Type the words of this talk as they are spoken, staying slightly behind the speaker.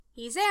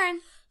He's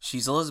Aaron.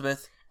 She's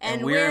Elizabeth.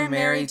 And we're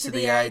married to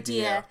the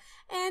idea.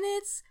 And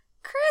it's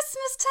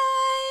Christmas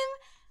time!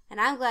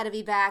 And I'm glad to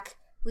be back.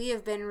 We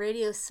have been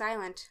radio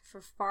silent for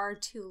far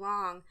too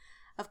long.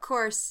 Of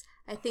course,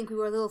 I think we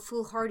were a little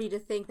foolhardy to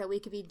think that we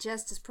could be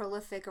just as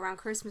prolific around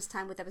Christmas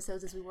time with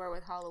episodes as we were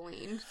with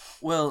Halloween.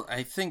 Well,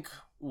 I think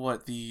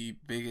what the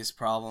biggest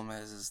problem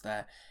is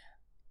that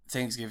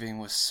Thanksgiving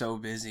was so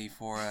busy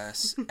for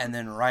us, and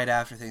then right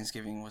after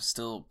Thanksgiving was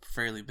still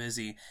fairly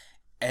busy,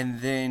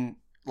 and then,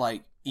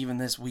 even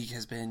this week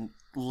has been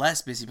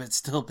less busy, but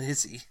still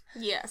busy.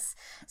 Yes.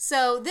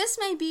 So this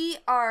may be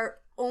our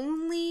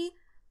only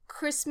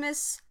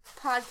Christmas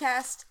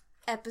podcast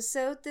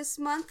episode this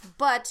month,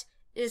 but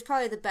it is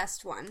probably the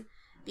best one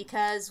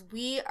because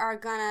we are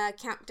gonna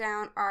count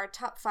down our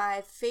top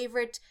 5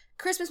 favorite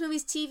Christmas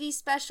movies, TV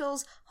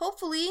specials.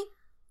 Hopefully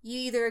you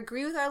either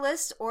agree with our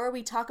list or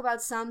we talk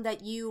about some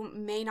that you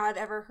may not have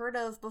ever heard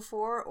of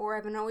before or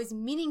have been always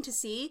meaning to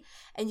see,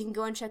 and you can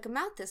go and check them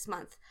out this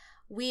month.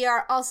 We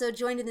are also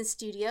joined in the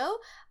studio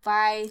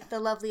by the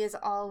lovely, as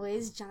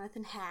always,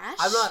 Jonathan Hash.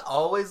 I'm not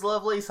always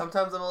lovely.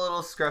 Sometimes I'm a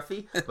little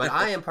scruffy. But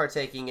I am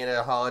partaking in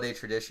a holiday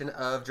tradition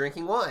of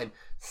drinking wine.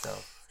 So,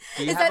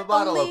 do you have a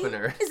bottle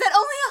opener? Is that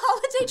only a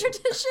holiday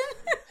tradition?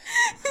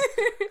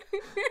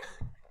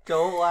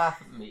 Don't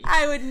laugh at me.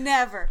 I would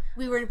never.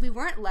 We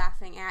weren't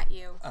laughing at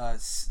you.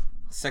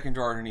 Second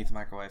drawer underneath the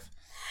microwave.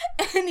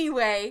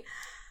 Anyway...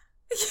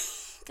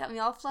 Got me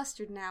all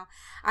flustered now.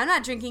 I'm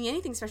not drinking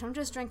anything special. I'm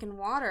just drinking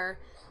water,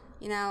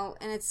 and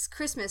it's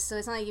Christmas, so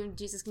it's not like even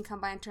Jesus can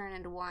come by and turn it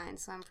into wine,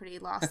 so I'm pretty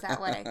lost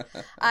that way.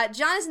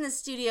 John is in the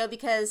studio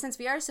because since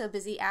we are so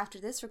busy, after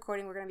this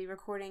recording, we're going to be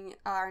recording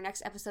our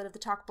next episode of the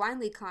Talk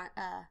Blindly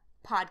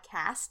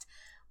podcast,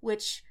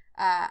 which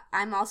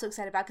I'm also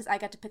excited about because I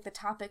got to pick the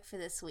topic for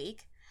this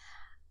week.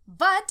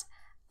 But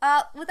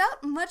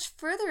without much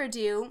further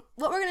ado,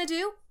 what we're going to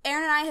do,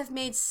 Aaron and I have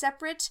made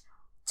separate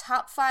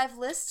top 5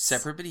 lists.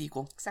 Separate but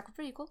equal.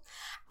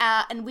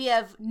 And we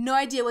have no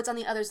idea what's on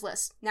the others'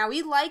 list. Now,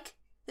 we like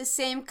the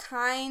same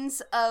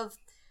kinds of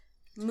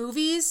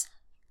movies,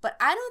 but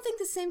I don't think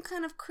the same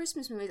kind of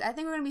Christmas movies. I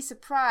think we're going to be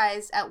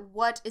surprised at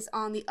what is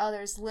on the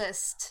others'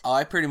 list. Oh,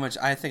 I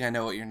think I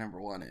know what your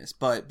number 1 is.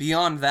 But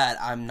beyond that,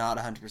 I'm not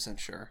 100%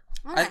 sure.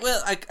 Right.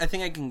 I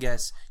think I can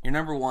guess your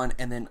number 1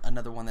 and then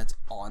another one that's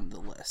on the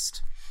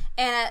list.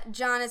 And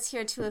John is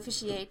here to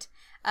officiate,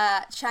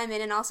 chime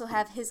in, and also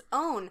have his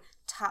own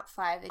top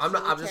 5. I'm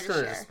just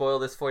going to spoil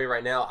this for you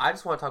right now. I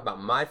just want to talk about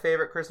my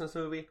favorite Christmas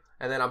movie,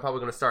 and then I'm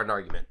probably going to start an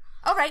argument.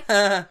 All right.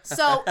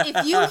 So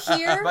if you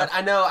hear, but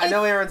I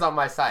know Aaron's on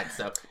my side,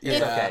 so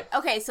it's okay.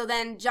 Okay, so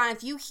then John,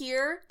 if you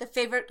hear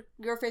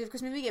your favorite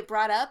Christmas movie get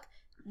brought up,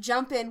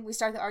 jump in. We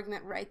start the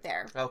argument right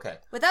there. Okay.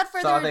 Without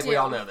further ado, ado, I think we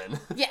all know then.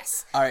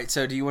 Yes. All right.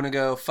 So do you want to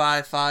go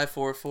 5, 4,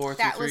 4, 3, 3?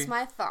 That was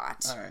my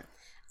thought.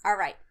 All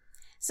right.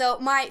 So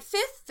my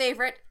 5th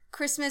favorite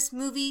Christmas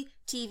movie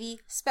TV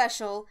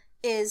special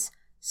is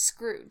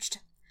Scrooged.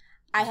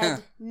 I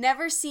had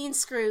never seen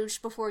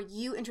Scrooged before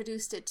you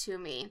introduced it to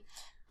me.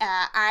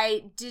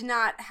 I did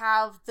not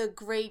have the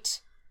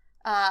great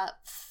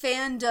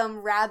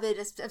fandom rabid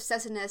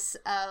obsessiveness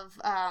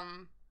of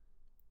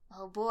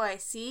oh boy,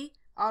 see?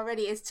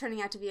 Already it's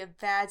turning out to be a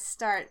bad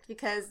start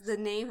because the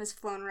name has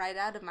flown right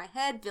out of my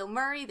head. Bill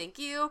Murray, thank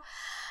you.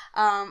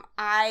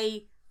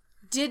 I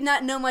did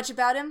not know much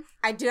about him.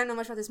 I did not know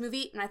much about this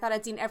movie, and I thought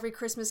I'd seen every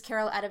Christmas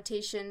Carol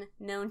adaptation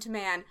known to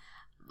man.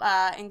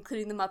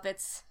 Including the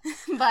Muppets.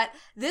 But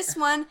this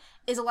one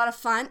is a lot of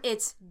fun.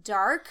 It's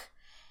dark.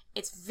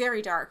 It's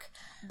very dark.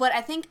 But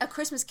I think A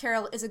Christmas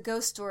Carol is a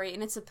ghost story,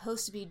 and it's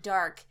supposed to be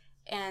dark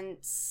and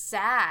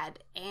sad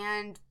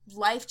and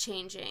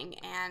life-changing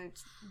and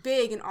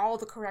big in all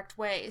the correct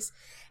ways.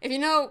 If you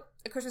know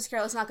A Christmas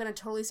Carol, it's not going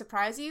to totally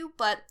surprise you,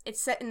 but it's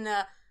set in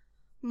the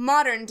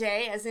modern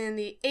day, as in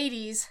the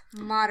 80s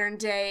modern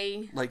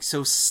day.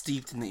 So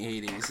steeped in the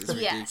 80s. It's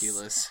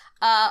ridiculous.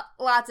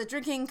 Lots of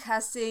drinking,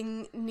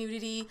 cussing,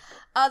 nudity.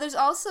 There's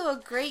also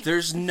a great...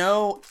 There's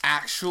no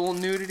actual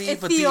nudity,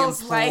 but the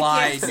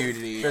implied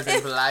nudity. There's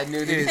implied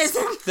nudity.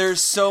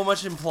 There's so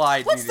much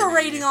implied What's nudity. What's the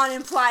rating on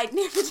implied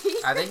nudity?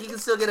 I think you can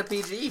still get a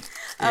PG.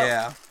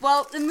 Yeah.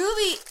 Well, the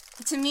movie,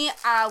 to me,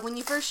 when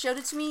you first showed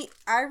it to me,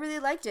 I really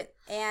liked it.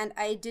 And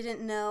I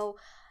didn't know...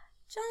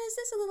 John, is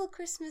this a little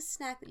Christmas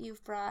snack that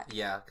you've brought?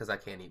 Yeah, because I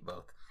can't eat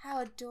both.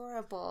 How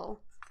adorable.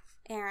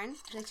 Aaron,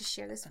 would you like to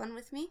share this one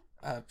with me?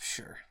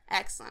 Sure.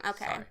 Excellent.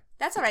 Okay. Sorry.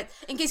 That's all right.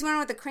 In case you wonder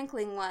what the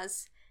crinkling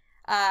was,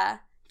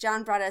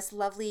 John brought us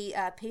lovely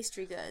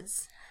pastry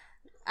goods.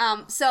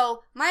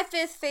 So my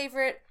 5th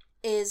favorite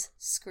is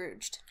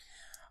Scrooged.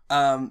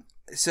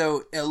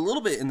 So a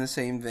little bit in the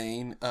same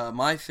vein,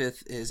 my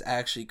 5th is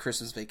actually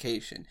Christmas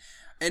Vacation.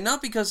 And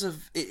not because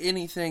of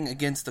anything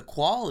against the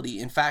quality.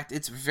 In fact,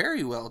 it's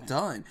very well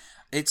done.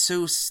 It's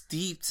so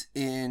steeped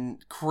in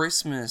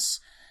Christmas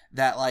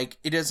that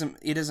it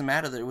doesn't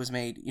matter that it was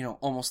made,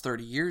 almost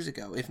 30 years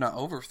ago, if not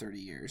over 30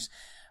 years.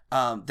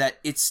 That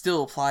it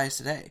still applies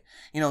today.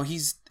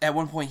 He's at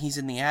one point he's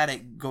in the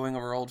attic going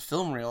over old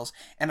film reels,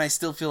 and I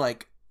still feel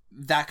like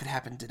that could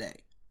happen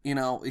today. You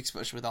know,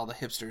 especially with all the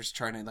hipsters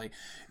trying to like,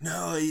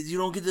 no, you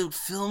don't get the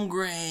film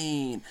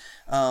grain.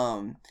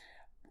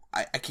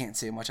 I can't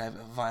say much. I have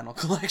a vinyl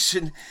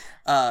collection,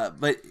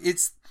 but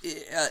it's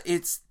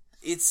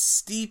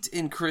steeped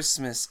in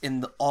Christmas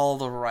in all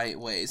the right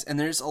ways, and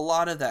there's a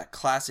lot of that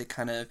classic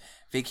kind of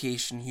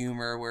vacation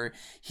humor where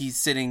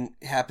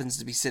happens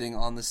to be sitting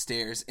on the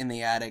stairs in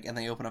the attic, and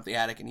they open up the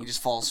attic and he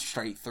just falls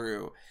straight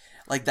through,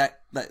 like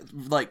that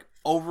like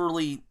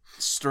overly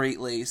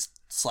straight-laced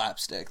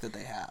slapstick that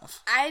they have.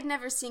 I had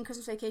never seen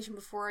Christmas Vacation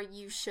before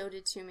you showed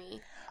it to me,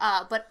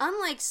 but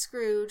unlike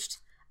Scrooged,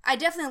 I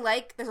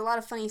definitely there's a lot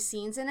of funny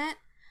scenes in it,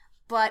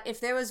 but if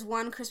there was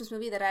one Christmas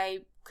movie that I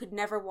could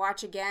never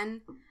watch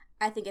again,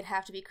 I think it'd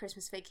have to be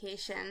Christmas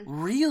Vacation.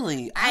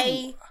 Really?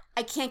 I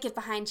can't get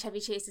behind Chevy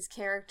Chase's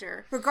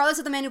character. Regardless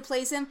of the man who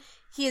plays him,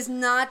 he is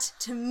not,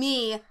 to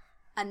me,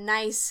 a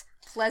nice,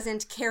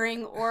 pleasant,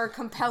 caring, or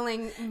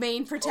compelling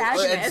main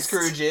protagonist. And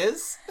Scrooge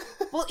is?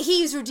 Well,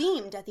 he's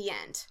redeemed at the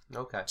end.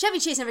 Okay. Chevy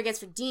Chase never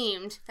gets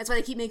redeemed. That's why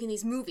they keep making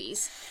these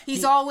movies.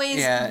 He's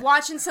always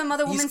watching some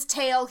other woman's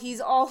tail. He's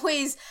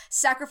always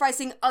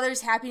sacrificing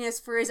others' happiness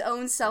for his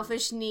own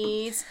selfish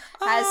needs.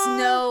 Has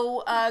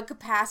no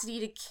capacity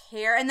to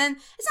care. And then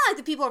it's not like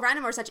the people around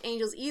him are such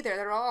angels either.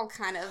 They're all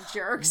kind of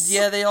jerks.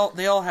 Yeah, they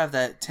all have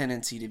that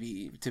tendency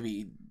to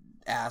be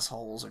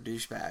assholes or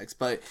douchebags,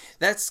 but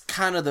that's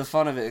kind of the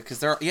fun of it because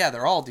they're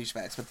all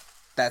douchebags, but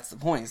that's the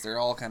point, is they're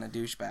all kind of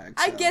douchebags.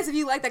 So. I guess if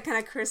you like that kind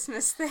of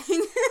Christmas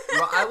thing.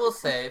 Well, I will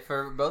say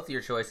for both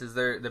your choices,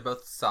 they're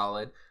both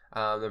solid.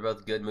 They're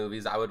both good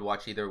movies. I would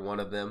watch either one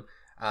of them.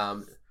 But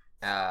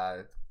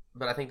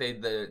I think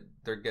they're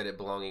good at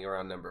belonging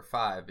around number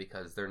 5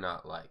 because they're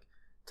not like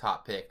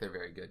top pick. They're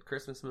very good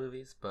Christmas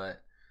movies,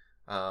 but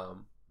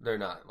they're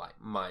not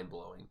like mind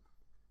blowing.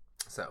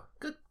 So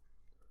good.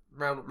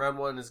 Round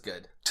 1 is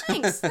good.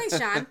 Thanks,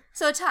 Sean.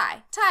 So a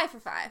tie for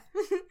 5.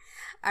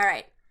 All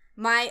right.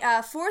 My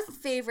 4th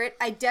favorite,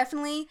 I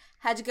definitely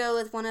had to go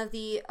with one of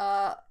the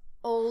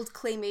old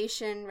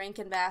claymation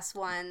Rankin Bass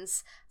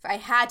ones. I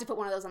had to put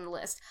one of those on the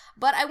list.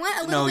 But I went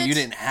a little bit... No, you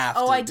didn't have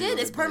to. Oh, I did.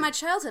 It's part of my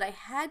childhood. I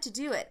had to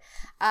do it.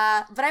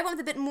 But I went with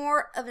a bit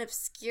more of an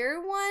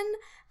obscure one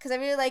because I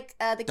really like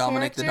the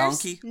Dominic characters. the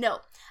Donkey? No.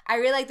 I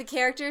really like the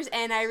characters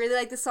and I really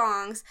like the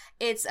songs.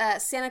 It's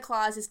Santa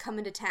Claus is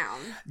Coming to Town.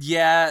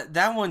 Yeah,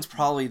 that one's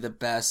probably the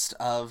best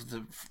of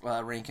the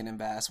Rankin and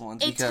Bass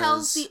ones. It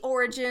tells the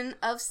origin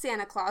of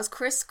Santa Claus.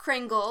 Kris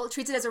Kringle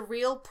treats it as a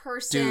real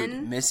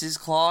person. Dude, Mrs.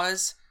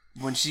 Claus,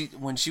 when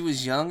she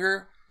was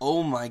younger,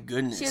 oh my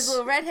goodness. She was a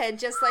little redhead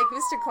just like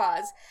Mr.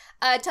 Claus.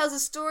 It tells the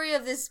story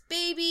of this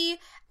baby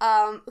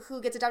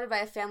who gets adopted by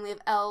a family of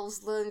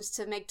elves, learns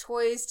to make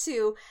toys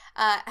to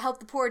help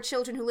the poor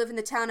children who live in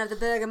the town of the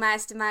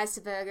Burgermeister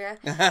Meisterburger.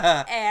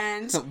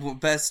 And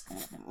best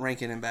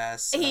Rankin and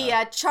Bass. He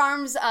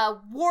charms a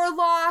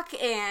warlock,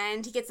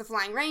 and he gets the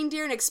flying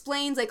reindeer, and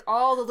explains like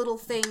all the little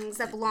things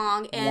that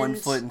belong. And one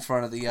foot in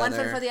front of the other. One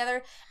foot in front of the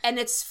other. And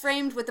it's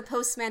framed with the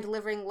postman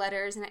delivering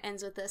letters, and it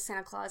ends with the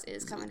Santa Claus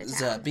is coming to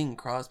town. It's Bing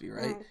Crosby,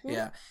 right? Mm-hmm.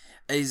 Yeah.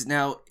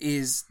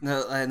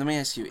 Let me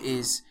ask you,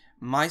 is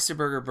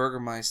Meisterburger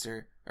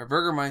Burgermeister or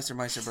Burgermeister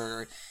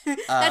Meisterburger?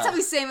 That's how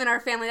we say him in our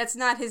family. That's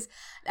not his.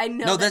 I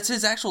know. No, that's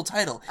his actual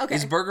title. Okay.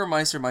 It's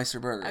Burgermeister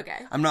Meisterburger. Okay.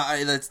 I'm not.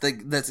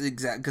 That's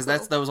exact because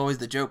that was always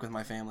the joke with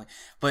my family.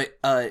 But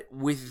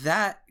with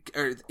that,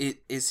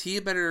 is he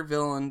a better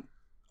villain,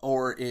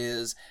 or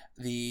is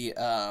the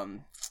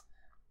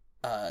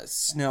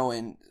Snow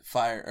and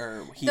Fire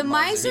or Heat the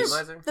Miser?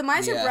 The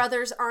Miser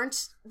brothers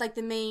aren't like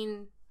the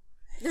main.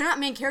 They're not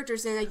main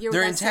characters in a year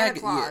without Santa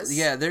Claus.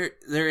 Yeah, they're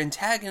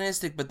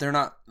antagonistic, but they're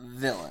not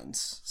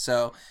villains.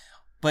 So,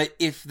 but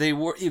if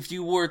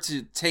you were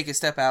to take a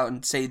step out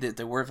and say that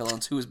there were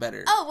villains, who is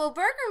better? Oh well,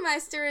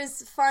 Burgermeister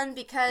is fun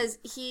because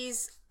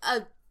he's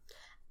a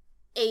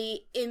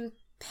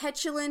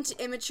petulant,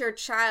 immature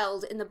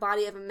child in the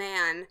body of a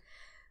man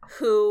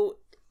who,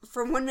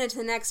 from one minute to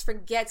the next,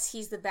 forgets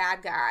he's the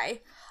bad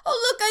guy.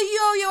 Oh, look, a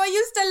yo-yo! I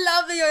used to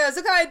love the yo-yos.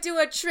 Look how I do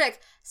a trick.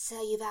 So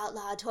you've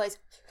outlawed toys.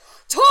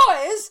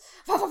 Toys!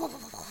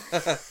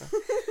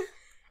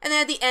 And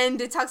then at the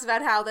end, it talks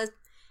about how the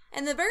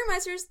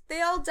Burgermeisters,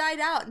 they all died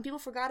out, and people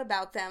forgot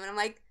about them. And I'm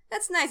like,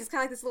 that's nice. It's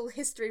kind of like this little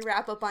history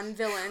wrap-up on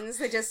villains.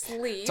 They just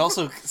leave. It's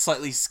also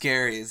slightly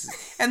scary.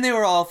 And they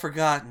were all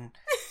forgotten.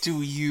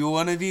 Do you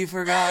want to be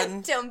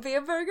forgotten? Don't be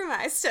a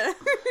Burgermeister.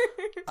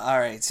 All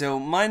right, so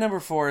my number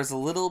 4 is a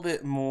little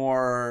bit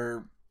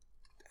more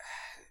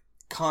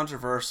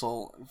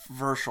controversial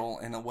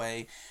in a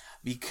way,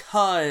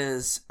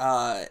 because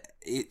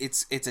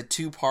it's a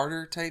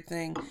two-parter type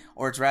thing,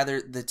 or it's rather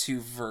the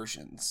two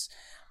versions.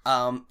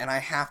 And I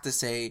have to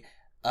say,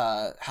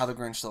 How the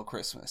Grinch Stole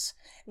Christmas.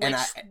 Which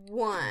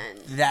one?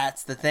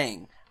 That's the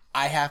thing.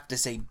 I have to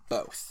say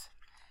both.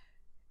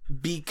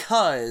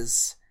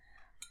 Because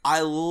I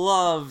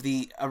love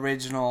the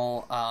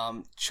original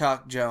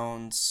Chuck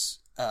Jones...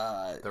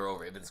 Thurl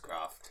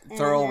Ravenscroft.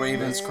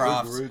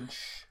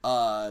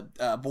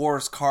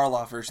 Boris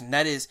Karloff version.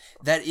 That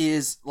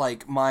is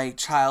like my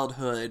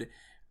childhood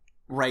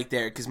right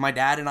there, because my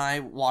dad and I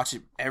watch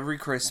it every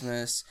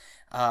Christmas.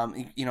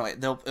 You know,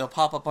 it'll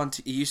pop up on.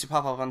 It used to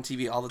pop up on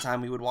TV all the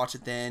time. We would watch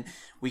it then.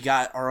 We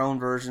got our own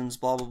versions.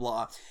 Blah blah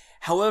blah.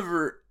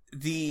 However,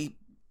 the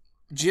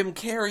Jim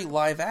Carrey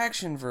live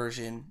action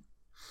version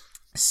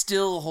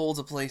still holds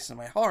a place in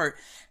my heart,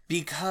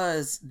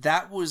 because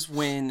that was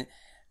when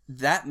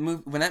that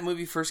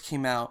movie first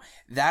came out.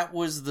 That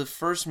was the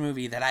first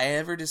movie that I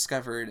ever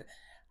discovered,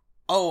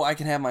 oh, I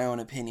can have my own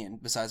opinion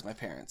besides my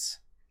parents.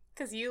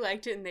 Because you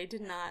liked it and they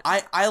did not.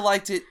 I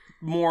liked it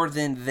more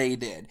than they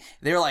did.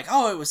 They were like,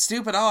 oh, it was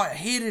stupid. Oh, I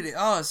hated it.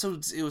 Oh,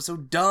 it was so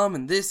dumb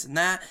and this and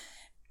that.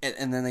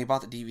 And then they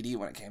bought the DVD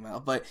when it came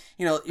out. But,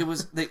 you know, it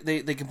was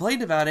they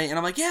complained about it, and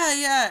I'm like,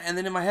 yeah. And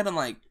then in my head, I'm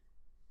like,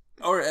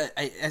 I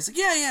was like,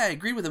 yeah, I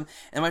agree with them.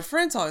 And my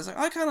friend saw it. I was like,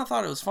 I kind of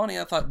thought it was funny.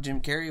 I thought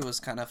Jim Carrey was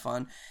kind of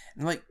fun.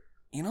 And I'm like,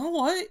 you know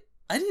what?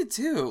 I did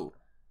too.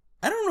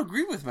 I don't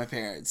agree with my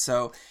parents.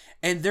 So,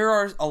 and there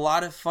are a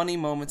lot of funny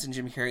moments in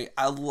Jim Carrey.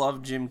 I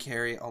love Jim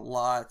Carrey a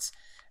lot.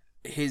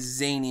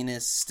 His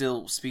zaniness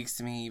still speaks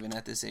to me even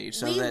at this age.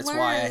 So that's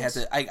why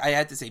I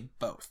had to say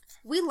both.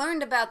 We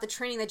learned about the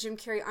training that Jim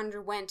Carrey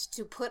underwent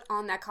to put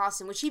on that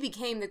costume, which he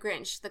became the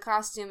Grinch. The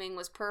costuming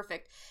was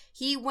perfect.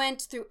 He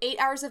went through 8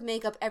 hours of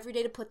makeup every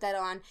day to put that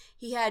on.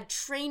 He had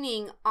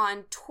training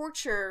on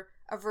torture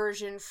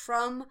aversion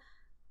from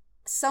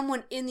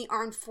someone in the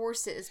armed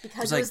forces,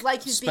 because it was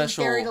like he was being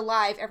buried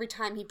alive every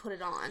time he put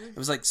it on. It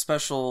was like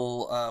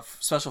special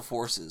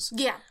forces.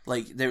 Yeah.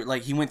 Like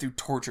he went through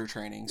torture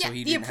training. Yeah, so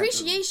he the didn't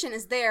appreciation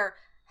is there.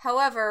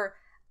 However,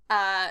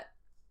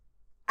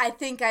 I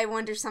think I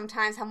wonder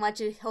sometimes how much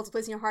it holds a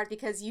place in your heart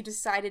because you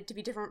decided to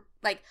be different.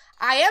 Like,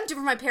 I am different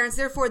from my parents,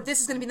 therefore this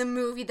is going to be the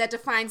movie that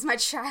defines my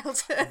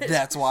childhood.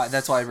 That's why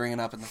I bring it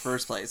up in the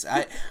first place.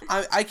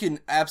 I can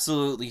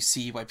absolutely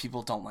see why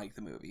people don't like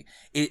the movie.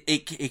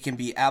 It can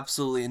be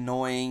absolutely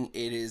annoying.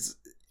 It is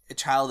a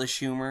childish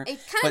humor,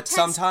 but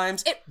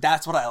sometimes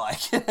that's what I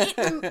like.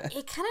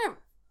 it kind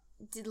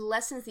of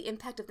lessens the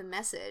impact of the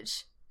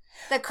message.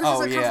 That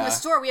Christmas comes from a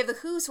store. We have the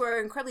Who's, who are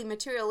incredibly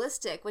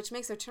materialistic, which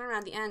makes their turnaround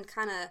at the end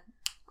kind of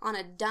on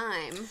a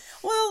dime.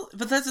 Well,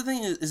 but that's the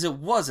thing is it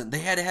wasn't.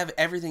 They had to have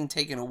everything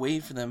taken away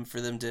from them for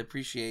them to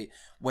appreciate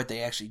what they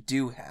actually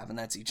do have, and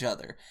that's each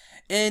other.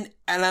 And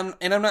I'm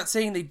not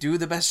saying they do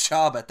the best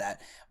job at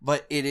that,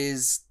 but it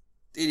is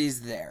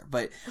there.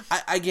 But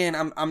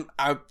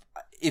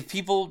if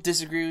people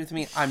disagree with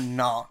me, I'm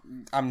not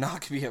gonna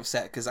be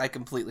upset because I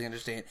completely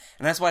understand,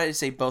 and that's why I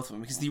say both of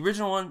them, because the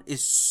original one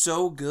is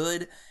so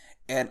good.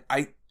 And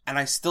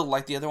I still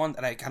like the other one,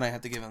 and I kind of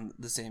have to give them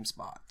the same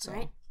spot. So.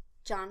 Right.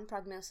 John,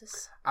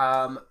 prognosis?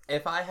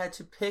 If I had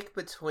to pick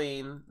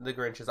between the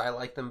Grinches, I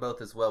like them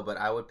both as well, but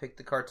I would pick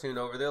the cartoon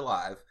over the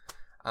live.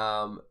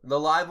 The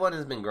live one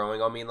has been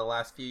growing on me in the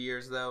last few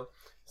years, though.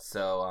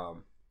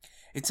 So,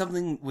 it's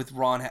something with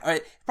Ron...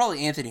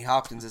 probably Anthony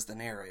Hopkins is the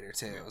narrator,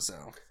 too,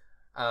 so...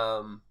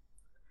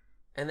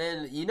 And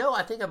then,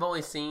 I think I've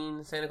only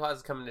seen Santa Claus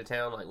is Coming to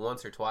Town like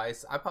once or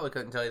twice. I probably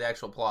couldn't tell you the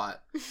actual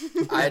plot.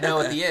 I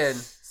know at the end,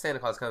 Santa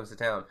Claus comes to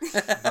town.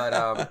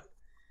 But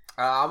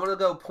I'm going to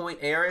go point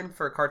Aaron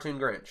for Cartoon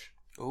Grinch.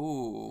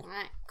 Ooh. All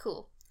right,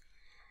 cool.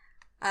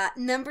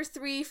 Number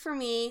 3 for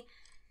me,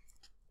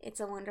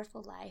 It's a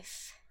Wonderful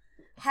Life.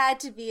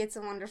 Had to be It's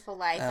a Wonderful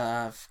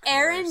Life.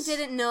 Aaron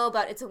didn't know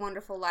about It's a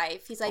Wonderful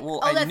Life. He's like,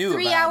 that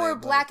 3-hour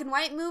black and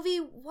white movie?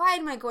 Why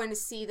am I going to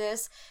see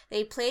this?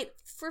 They play it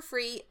for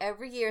free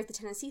every year at the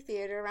Tennessee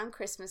Theater around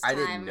Christmas time. I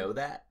didn't know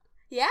that.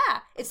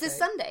 Yeah, it's this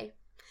Sunday.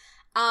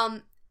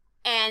 And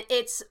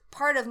it's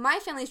part of my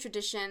family's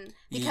tradition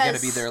because... You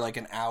gotta be there like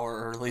an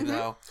hour early,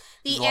 though.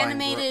 The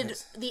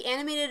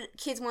animated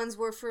kids ones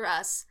were for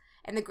us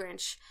and the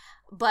Grinch,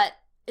 but...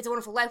 It's a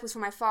Wonderful Life was for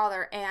my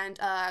father, and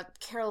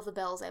Carol of the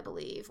Bells, I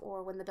believe,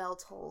 or When the Bell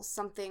Tolls,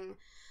 something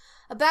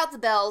about the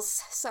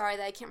bells. Sorry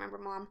that I can't remember,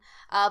 Mom.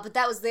 But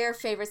that was their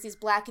favorites, these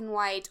black and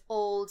white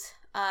old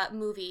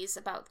movies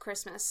about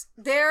Christmas.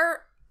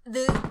 They're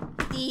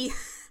bye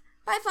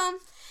phone.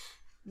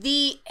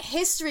 The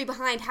history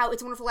behind how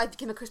It's a Wonderful Life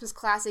became a Christmas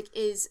classic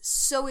is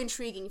so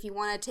intriguing if you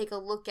want to take a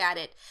look at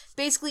it.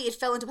 Basically, it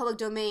fell into public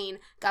domain,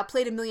 got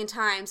played 1 million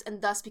times,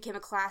 and thus became a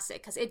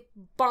classic, because it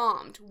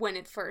bombed when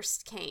it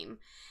first came.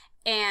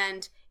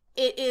 And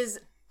it is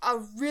a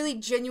really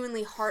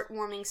genuinely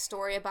heartwarming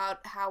story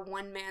about how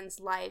one man's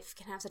life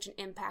can have such an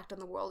impact on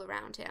the world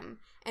around him.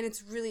 And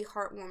it's really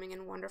heartwarming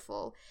and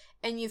wonderful.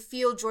 And you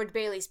feel George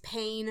Bailey's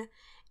pain,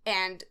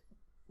 and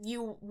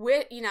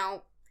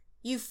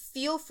you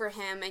feel for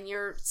him, and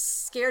you're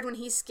scared when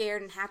he's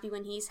scared and happy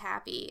when he's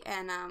happy.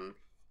 And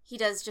he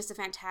does just a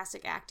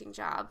fantastic acting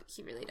job.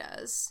 He really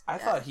does. I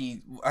thought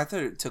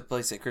it took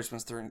place at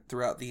Christmas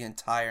throughout the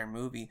entire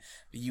movie,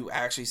 but you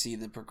actually see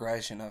the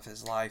progression of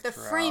his life. The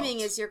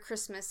framing is your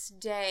Christmas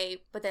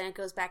day, but then it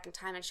goes back in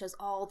time and shows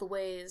all the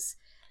ways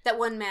that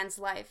one man's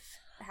life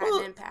had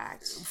an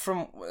impact.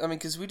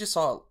 Because we just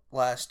saw it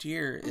last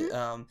year.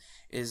 Mm-hmm.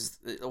 Is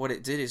what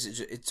it did is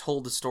it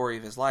told the story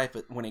of his life,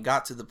 but when it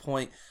got to the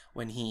point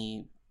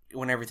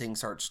when everything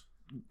starts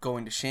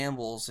going to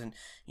shambles, and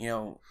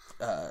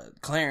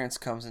Clarence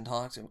comes and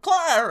talks to him.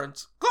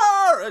 Clarence,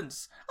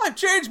 I've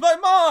changed my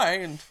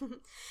mind.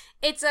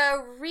 It's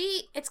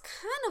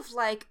kind of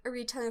like a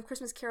retelling of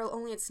Christmas Carol,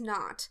 only it's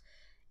not.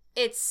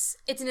 It's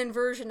an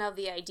inversion of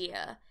the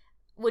idea,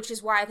 which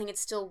is why I think it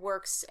still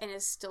works and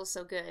is still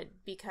so good,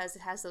 because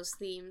it has those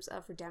themes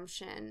of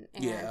redemption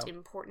and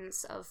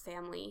importance of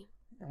family.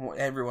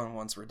 Everyone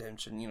wants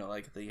redemption,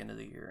 like at the end of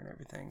the year and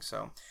everything.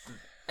 So,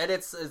 and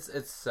it's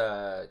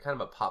kind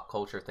of a pop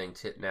culture thing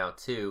now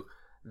too.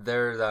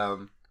 There's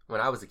when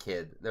I was a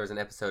kid, there was an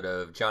episode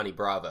of Johnny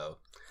Bravo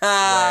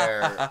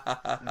where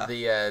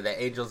the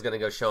angel's gonna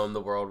go show him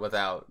the world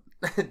without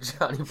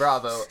Johnny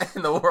Bravo,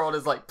 and the world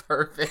is like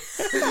perfect.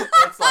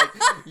 It's like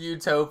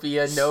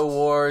utopia, no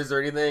wars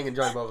or anything, and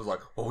Johnny Bravo's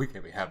like, "Oh, we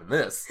can't be having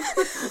this."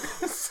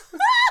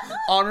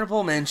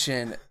 Honorable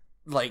mention,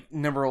 like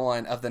number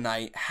 1 of the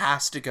night,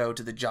 has to go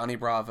to the Johnny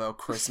Bravo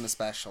Christmas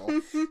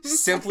special.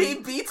 Simply he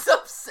beats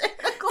up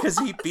Santa Claus. Because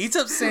he beats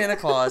up Santa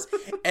Claus,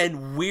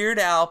 and Weird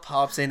Al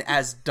pops in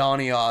as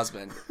Donny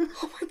Osmond. Oh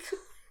my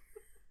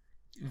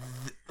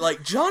god!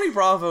 Like, Johnny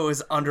Bravo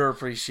is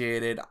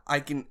underappreciated. I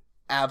can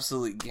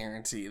absolutely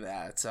guarantee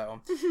that.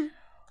 So,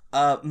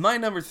 my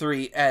number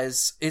 3,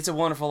 as It's a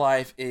Wonderful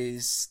Life,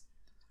 is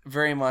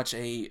very much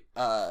a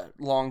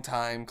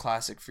long-time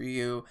classic for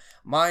you.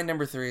 My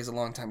number 3 is a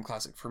long-time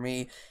classic for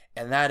me,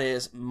 and that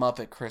is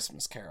Muppet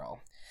Christmas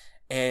Carol.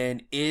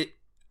 And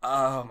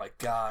oh my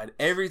god,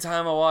 every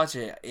time I watch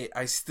it,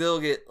 I still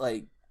get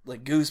like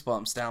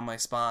goosebumps down my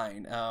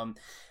spine.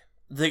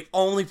 The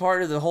only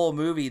part of the whole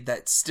movie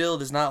that still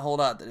does not hold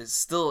up, that is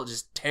still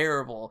just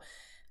terrible,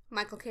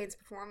 Michael Caine's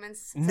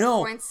performance.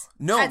 No,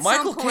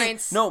 Michael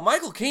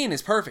Caine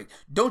is perfect.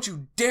 Don't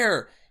you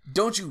dare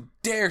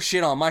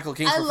shit on Michael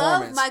Caine's performance.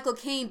 I love Michael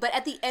Caine, but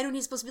at the end when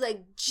he's supposed to be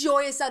like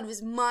joyous out of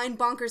his mind,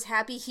 bonkers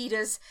happy, he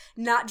does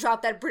not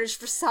drop that British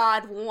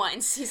facade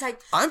once. He's like,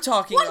 I'm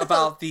talking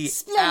about the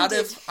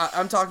splendid.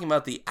 I'm talking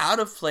about the out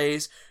of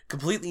place,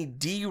 completely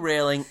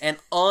derailing and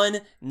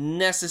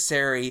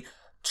unnecessary,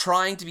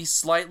 trying to be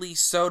slightly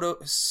pseudo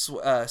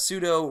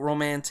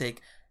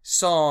romantic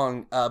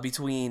song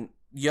between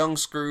young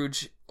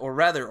Scrooge, or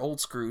rather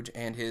old Scrooge,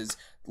 and his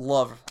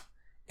love.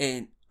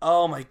 And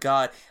oh my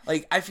god,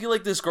 like, I feel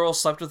like this girl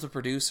slept with the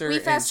producer. We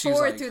fast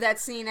forward like, through that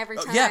scene every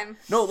time. Yeah,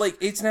 no, like,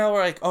 it's now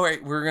we're like, all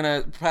right, we're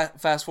gonna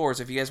fast forward.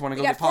 So if you guys want to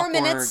go get popcorn,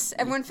 4 minutes.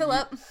 Everyone fill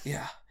up.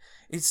 Yeah,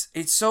 it's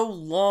so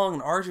long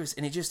and arduous,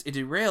 and it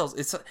derails.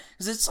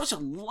 It's such a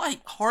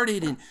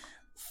light-hearted and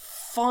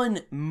fun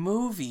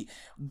movie.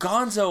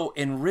 Gonzo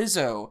and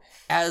Rizzo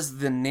as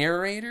the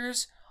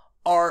narrators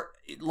are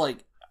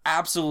like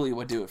absolutely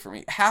what do it for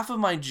me. Half of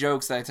my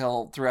jokes that I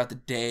tell throughout the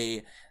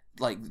day,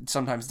 like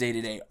sometimes day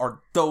to day, are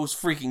those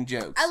freaking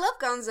jokes. I love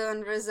Gonzo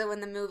and Rizzo in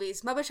the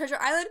movies. Muppet Treasure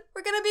Island,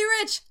 we're gonna be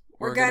rich.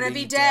 We're gonna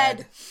be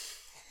dead.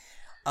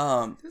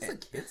 Is this a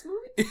kids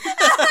movie?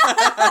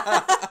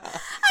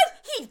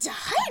 He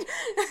died?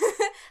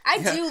 I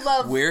do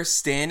love... We're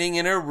standing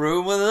in a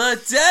room with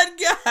a dead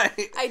guy.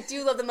 I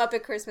do love the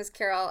Muppet Christmas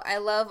Carol. I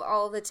love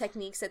all the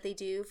techniques that they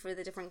do for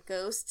the different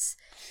ghosts.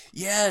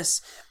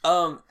 Yes.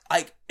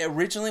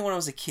 Originally when I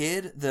was a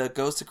kid, the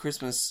Ghost of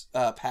Christmas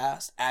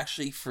Past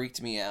actually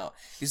freaked me out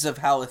because of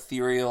how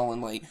ethereal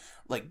and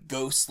like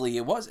ghostly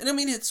it was. And I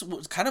mean, it's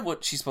kind of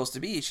what she's supposed to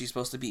be. She's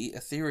supposed to be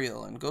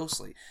ethereal and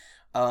ghostly.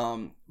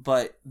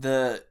 But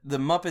the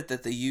Muppet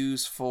that they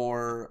use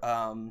for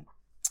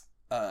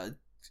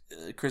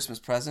Christmas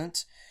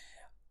Present,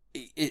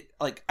 it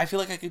like, I feel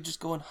like I could just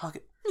go and hug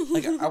it.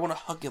 Like, I want to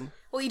hug him.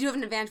 Well, you do have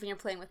an advantage when you're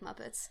playing with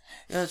Muppets.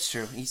 Yeah, that's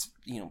true. He's,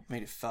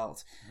 made it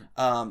felt.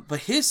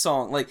 But his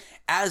song, like,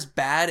 as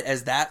bad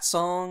as that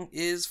song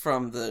is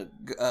from the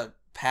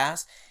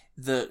past,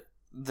 the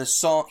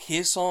song,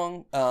 his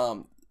song,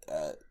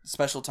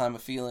 Special Time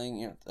of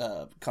Feeling,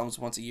 comes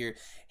once a year.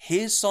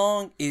 His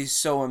song is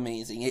so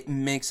amazing. It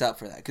makes up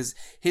for that, because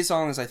his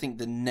song is, I think,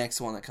 the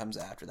next one that comes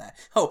after that.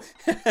 Oh,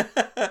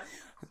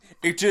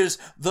 it is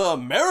the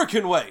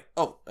American way.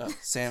 Oh,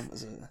 Sam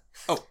was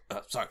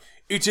sorry.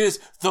 It is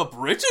the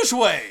British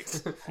way.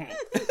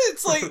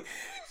 It's like,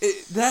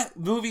 that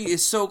movie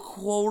is so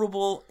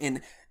quotable,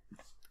 and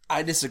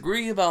I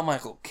disagree about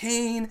Michael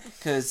Caine,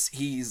 because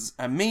he's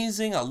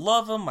amazing. I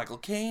love him. Michael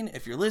Caine,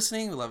 if you're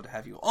listening, we'd love to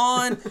have you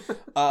on.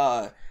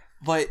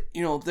 But,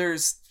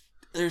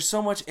 there's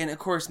so much, and of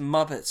course,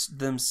 Muppets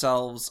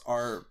themselves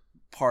are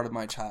part of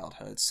my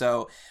childhood.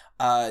 So,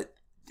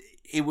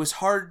 it was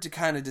hard to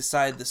kind of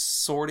decide the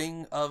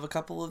sorting of a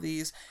couple of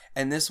these,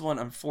 and this one,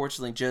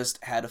 unfortunately,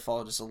 just had to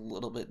fall just a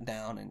little bit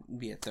down and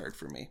be a third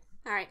for me.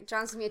 All right,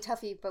 John's gonna be a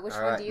toughie, but which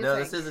All one right. do you no,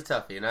 think? this is a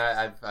toughie, and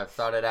I've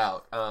thought it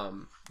out.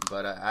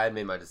 But I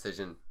made my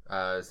decision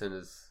as soon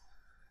as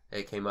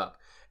it came up.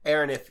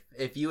 Aaron,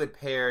 if you had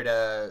paired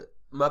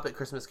Muppet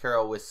Christmas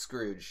Carol with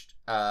Scrooged,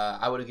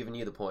 I would have given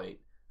you the point.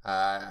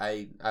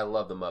 I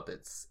love the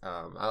Muppets.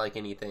 I like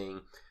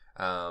anything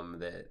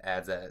that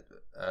adds a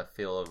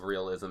feel of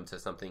realism to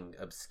something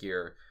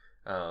obscure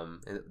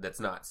that's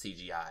not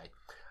CGI.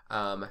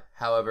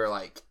 However,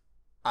 like,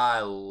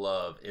 I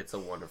love It's a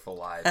Wonderful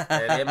Life,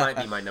 and it might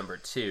be my number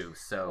 2.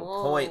 So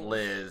point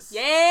Liz,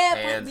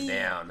 hands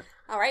down.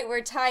 All right,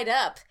 we're tied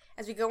up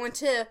as we go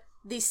into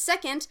the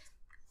second,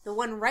 the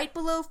one right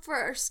below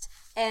first,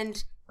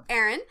 and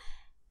Aaron.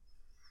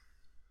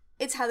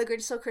 It's How the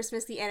Grinch Stole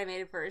Christmas, the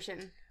animated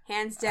version.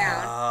 Hands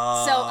down.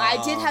 So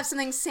I did have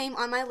something same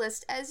on my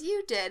list as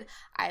you did.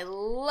 I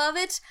love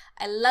it.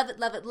 I love it,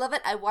 love it, love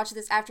it. I watched it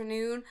this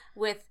afternoon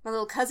with my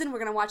little cousin. We're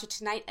going to watch it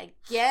tonight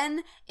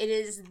again. It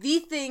is the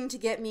thing to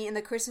get me in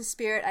the Christmas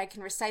spirit. I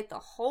can recite the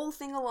whole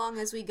thing along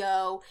as we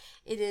go.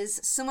 It is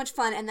so much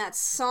fun, and that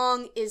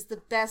song is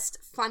the best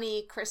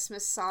funny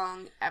Christmas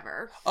song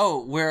ever.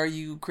 Oh, Where Are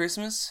You,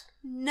 Christmas?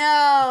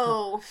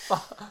 No.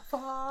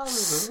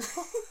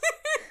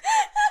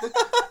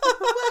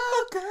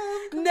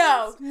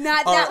 No,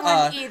 not that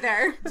one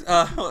either.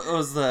 What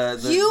was the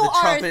You the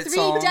are a trumpet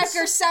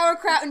three-decker songs?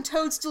 sauerkraut and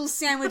toadstool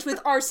sandwich with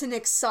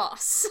arsenic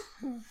sauce.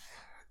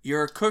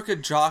 You're a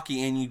crooked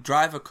jockey and you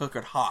drive a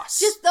crooked horse.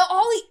 Just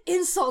all the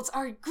insults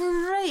are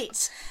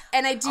great.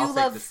 And I do I'll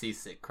love... take the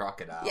seasick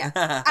crocodile.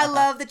 Yeah, I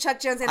love the Chuck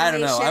Jones animation.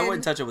 I don't know. I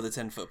wouldn't touch it with a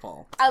 10-foot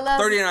pole. I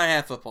love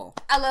 30.5 foot pole.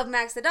 I love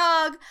Max the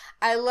dog.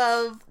 I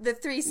love the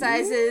 3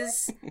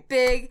 sizes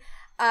big.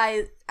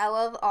 I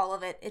love all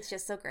of it. It's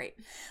just so great.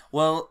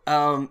 Well,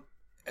 I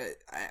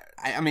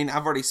mean,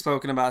 I've already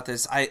spoken about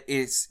this.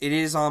 It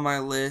is on my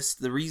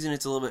list. The reason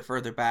it's a little bit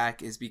further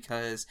back is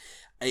because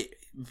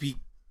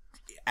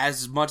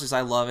as much as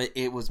I love it,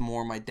 it was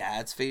more my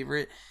dad's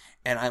favorite,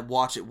 and I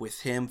watch it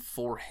with him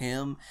for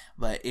him.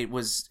 But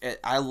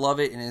I love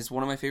it, and it's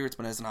one of my favorites,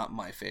 but it's not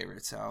my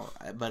favorite. So,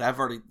 but I've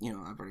already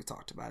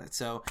talked about it.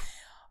 So,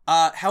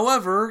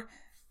 however,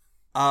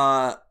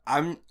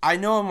 I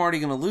know I'm already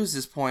gonna lose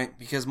this point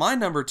because my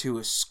number 2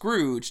 is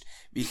Scrooged,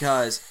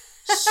 because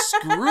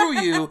screw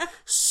you,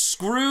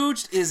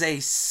 Scrooged is a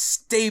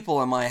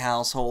staple in my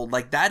household.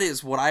 Like, that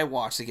is what I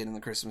watch to get in the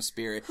Christmas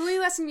spirit. Who are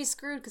you asking me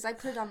Scrooge? Because I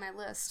put it on my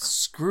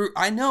list.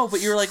 I know,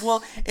 but you're like,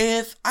 well,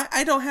 if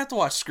I don't have to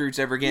watch Scrooge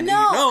ever again.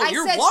 No,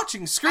 you're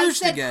watching Scrooge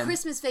again. I said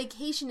Christmas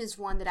Vacation is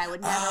one that I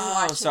would never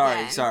watch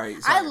sorry.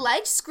 again. I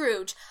liked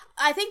Scrooge.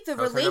 I think the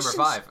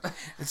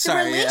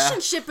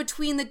relationship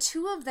between the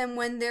two of them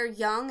when they're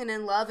young and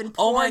in love and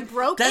poor and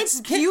broke, it's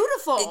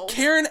beautiful.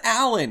 Karen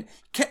Allen.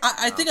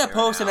 I think I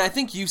posted, and I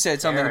think you said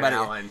something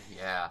about it.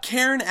 Yeah.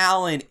 Karen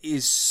Allen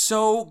is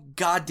so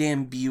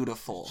goddamn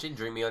beautiful. She'd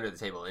dream me under the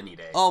table any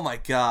day. Oh my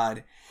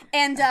god.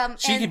 And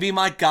she could be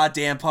my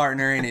goddamn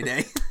partner any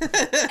day.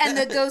 And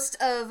the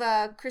Ghost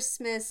of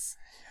Christmas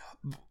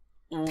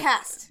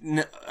Past.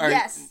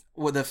 Yes.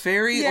 Well, the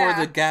fairy or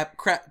the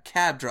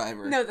cab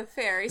driver? No, the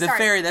fairy. The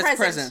fairy, that's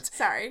present.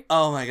 Sorry.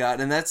 Oh my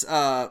god, and that's,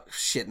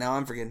 shit, now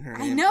I'm forgetting her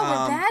name. I know,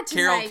 we're bad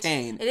tonight. Carol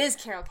Kane. It is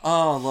Carol Kane.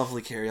 Oh,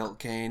 lovely Carol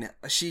Kane.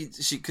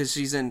 Because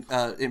she's in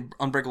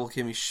Unbreakable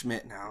Kimmy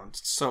Schmidt now.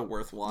 It's so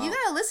worthwhile. You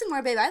gotta listen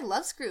more, babe. I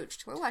love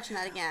Scrooged. We're watching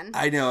that again.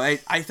 I know.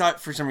 I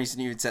thought for some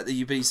reason you had said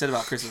that, but you said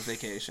about Christmas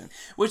Vacation.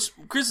 Which,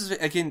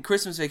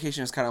 Christmas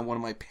Vacation is kind of one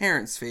of my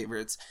parents'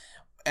 favorites.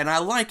 And I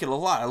like it a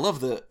lot. I love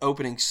the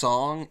opening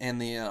song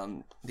and the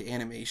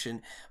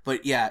animation.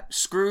 But yeah,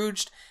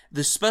 Scrooged,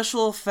 the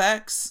special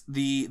effects,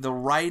 the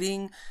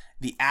writing,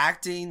 the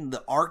acting,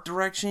 the art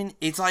direction.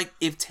 It's like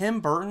if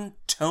Tim Burton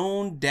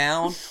toned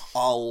down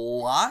a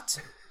lot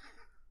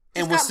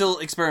and was still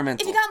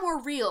experimental. If he got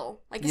more real.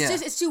 Like,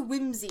 it's too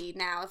whimsy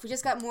now. If we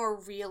just got more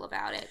real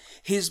about it.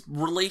 His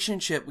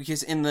relationship,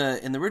 because in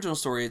the original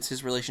story, it's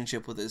his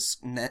relationship with his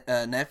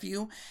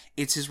nephew.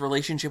 It's his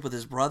relationship with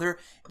his brother,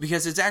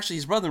 because it's actually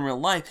his brother in real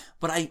life.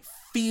 But I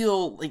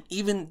feel like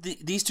even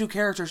these two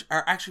characters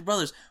are actually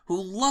brothers who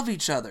love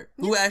each other,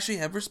 who actually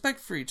have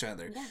respect for each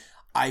other. Yeah.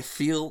 I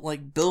feel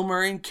like Bill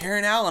Murray and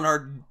Karen Allen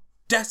are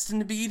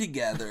destined to be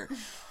together.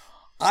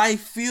 I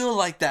feel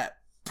like that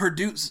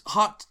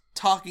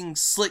hot-talking,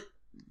 slick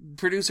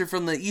producer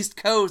from the East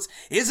Coast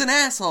is an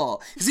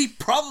asshole, because he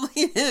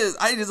probably is.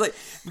 I just like,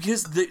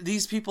 because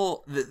these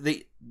people,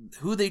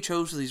 who they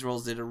chose for these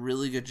roles did a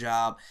really good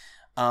job.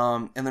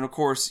 And then of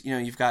course,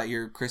 you've got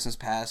your Christmas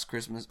Past,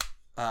 Christmas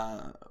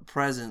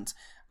Present,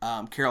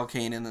 Carol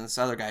Kane, and then this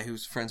other guy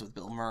who's friends with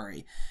Bill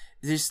Murray.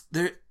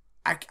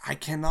 I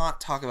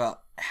cannot talk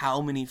about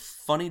how many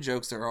funny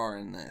jokes there are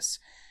in this,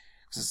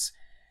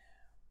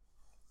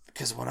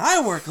 because when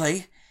I work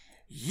late,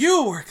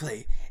 you work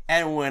late.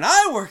 And when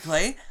I work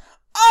late,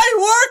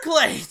 I work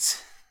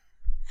late!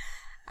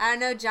 I don't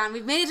know, John.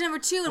 We've made it to number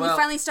 2, and we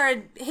finally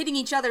started hitting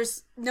each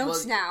other's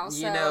notes now.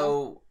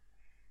 So.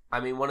 I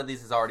mean, one of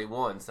these has already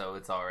won, so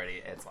it's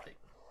like,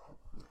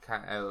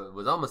 it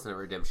was almost in a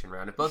redemption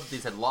round. If both of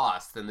these had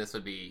lost, then this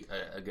would be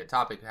a good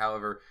topic.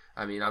 However,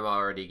 I mean, I've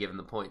already given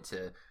the point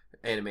to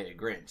Animated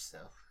Grinch, so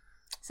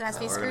it has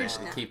to be Scrooge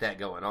now. Keep that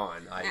going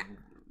on.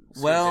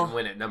 Well, didn't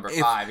win at number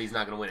 5. He's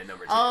not going to win at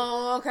number 2.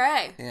 Oh,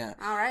 okay. Yeah.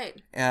 All right.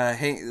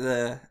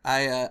 Hey,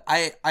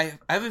 I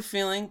have a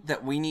feeling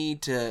that we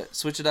need to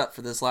switch it up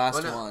for this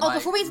last one. Oh,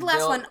 before we get to the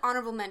last one,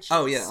 honorable mentions.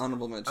 Oh yeah,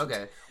 honorable mentions.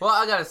 Okay. Well,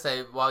 I gotta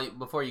say,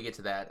 before you get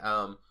to that,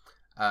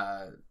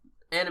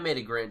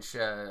 Animated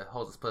Grinch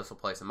holds a special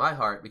place in my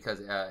heart because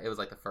it was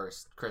like the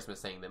first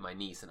Christmas thing that my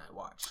niece and I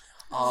watched.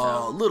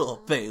 Oh,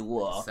 little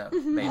Bailey. So,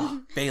 Bailey.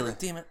 Bailey,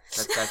 damn it.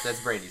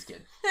 That's Brandy's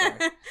kid.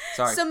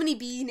 Sorry. So many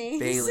B names.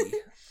 Bailey.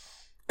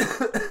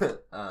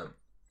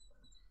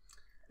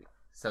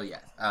 So yeah,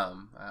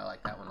 I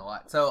like that one a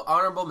lot. So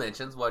honorable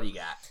mentions, what do you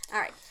got? All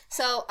right.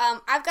 So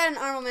I've got an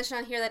honorable mention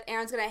on here that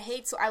Aaron's going to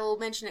hate, so I will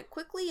mention it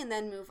quickly and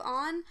then move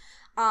on.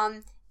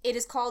 It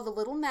is called The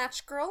Little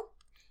Match Girl.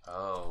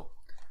 Oh.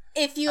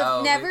 If you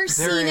have never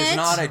seen it... There is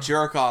not a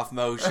jerk-off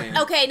motion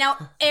Okay, now,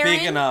 Aaron...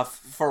 big enough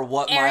for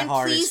what Aaron, my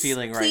heart please, is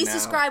feeling right please now.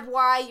 describe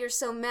why you're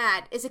so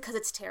mad. Is it because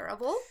it's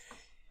terrible?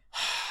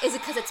 Is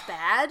it because it's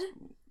bad?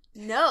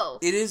 No.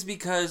 It is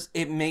because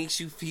it makes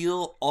you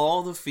feel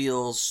all the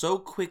feels so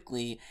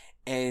quickly,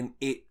 and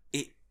it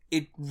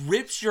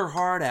rips your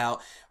heart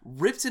out,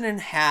 rips it in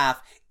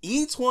half,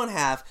 eats one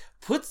half,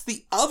 puts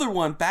the other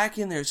one back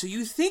in there, so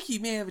you think you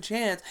may have a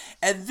chance,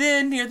 and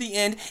then near the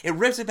end, it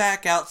rips it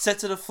back out,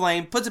 sets it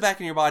aflame, puts it back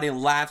in your body,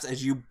 and laughs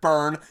as you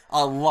burn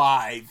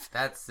alive.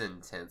 That's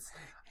intense.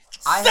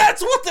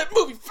 That's what that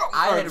movie felt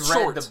like. I had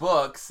read the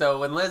book,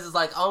 so when Liz is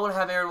like, "Oh, I want to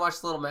have Aaron watch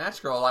The Little Match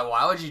Girl," I'm like,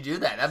 why would you do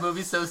that? That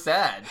movie's so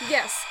sad.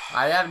 Yes.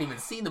 I haven't even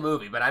seen the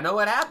movie, but I know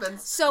what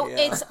happens. So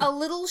it's a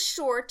little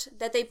short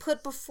that they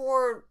put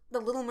before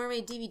the Little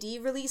Mermaid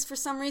DVD release for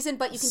some reason,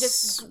 but you can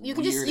just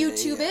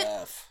YouTube it.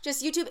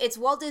 Just YouTube. It's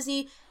Walt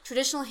Disney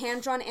traditional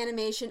hand-drawn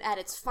animation at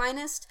its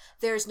finest.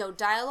 There's no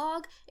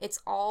dialogue. It's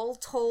all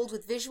told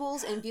with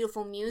visuals and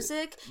beautiful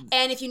music.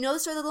 And if you know the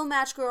story of The Little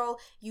Match Girl,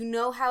 you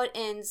know how it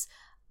ends.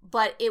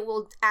 But it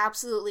will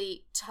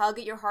absolutely tug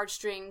at your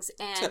heartstrings,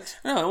 and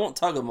no, it won't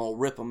tug them. I'll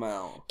rip them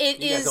out. You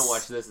guys don't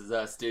watch This Is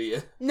Us, do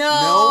you?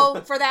 No,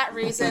 for that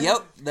reason.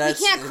 Yep, we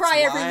can't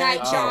cry every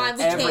night, John.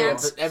 We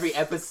can't. Every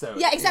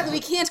episode. Yeah, exactly. We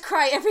can't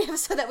cry every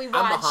episode that we watch.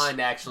 I'm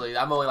behind, actually.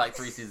 I'm only like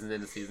 3 seasons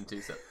into season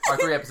 2, or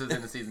 3 episodes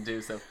into season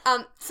 2.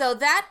 So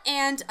that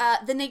and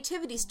the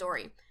Nativity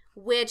Story,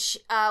 which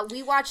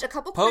we watched a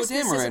couple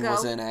Christmases ago. Poe Dameron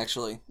was in,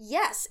 actually.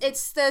 Yes,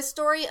 it's the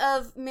story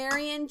of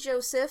Mary and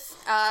Joseph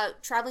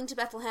traveling to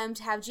Bethlehem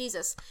to have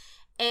Jesus,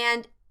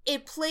 and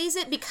it plays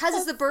it because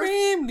it's the birth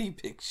family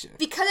picture.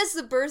 Because it's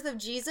the birth of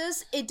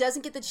Jesus. It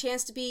doesn't get the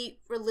chance to be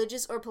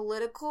religious or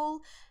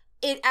political.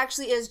 It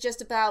actually is just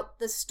about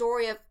the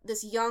story of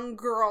this young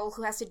girl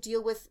who has to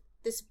deal with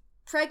this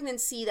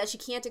pregnancy that she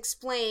can't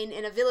explain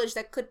in a village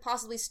that could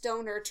possibly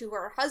stone her, to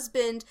her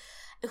husband,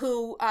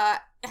 who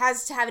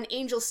has to have an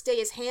angel stay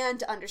his hand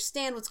to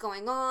understand what's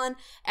going on,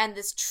 and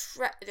this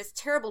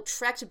terrible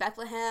trek to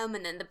Bethlehem,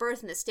 and then the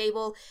birth in the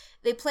stable.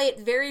 They play it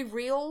very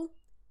real.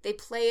 They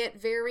play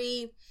it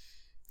very...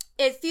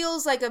 It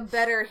feels like a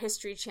better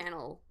History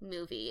Channel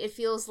movie. It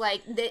feels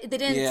like they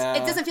didn't... Yeah.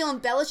 It doesn't feel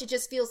embellished. It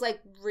just feels like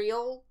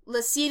real.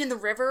 The scene in the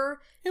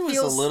river It was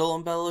a little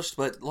embellished,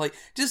 but like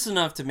just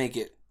enough to make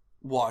it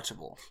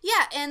watchable.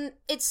 Yeah, and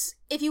it's...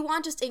 If you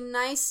want just a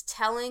nice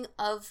telling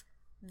of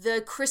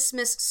the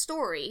Christmas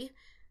story,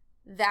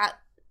 that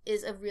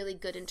is a really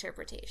good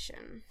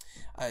interpretation.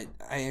 I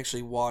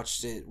actually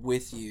watched it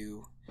with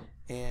you,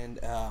 and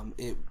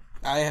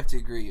I have to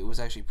agree, it was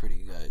actually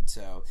pretty good.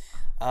 So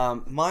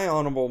my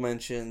honorable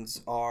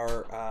mentions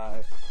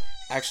are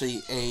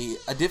actually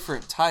a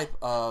different type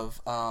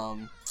of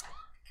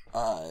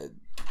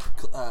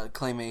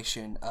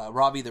claymation,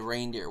 Robbie the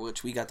Reindeer,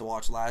 which we got to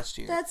watch last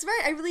year. That's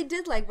right. I really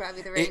did like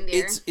Robbie the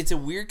Reindeer. It's a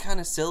weird kind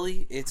of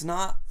silly. It's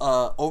not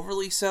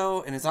overly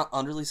so, and it's not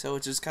underly so.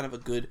 It's just kind of a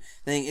good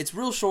thing. It's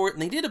real short,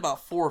 and they did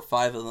about 4 or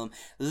 5 of them.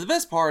 The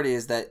best part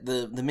is that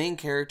the main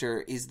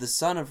character is the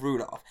son of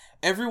Rudolph.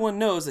 Everyone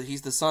knows that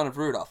he's the son of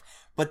Rudolph,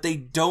 but they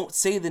don't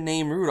say the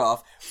name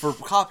Rudolph for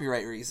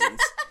copyright reasons.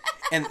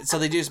 And so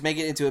they just make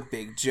it into a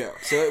big joke.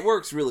 So it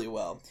works really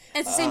well.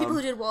 It's the same people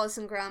who did Wallace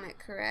and Gromit,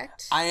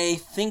 correct?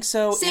 I think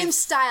so. Same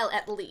style,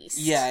 at least.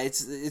 Yeah,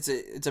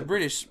 it's a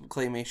British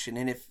claymation,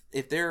 and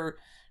if they're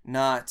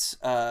not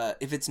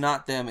if it's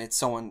not them, it's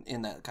someone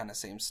in that kind of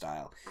same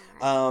style.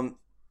 Right.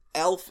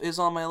 Elf is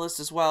on my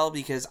list as well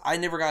because I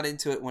never got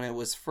into it when it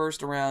was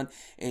first around,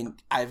 and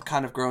I've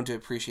kind of grown to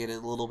appreciate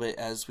it a little bit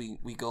as we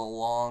go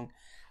along.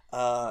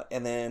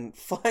 And then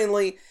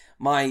finally,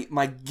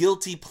 my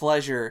guilty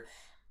pleasure.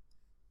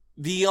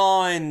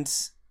 Beyond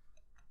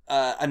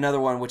another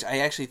one, which I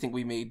actually think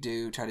we may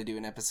try to do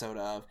an episode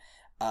of,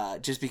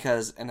 just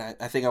because, and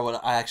I think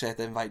I actually have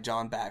to invite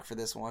John back for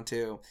this one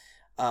too,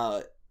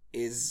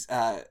 is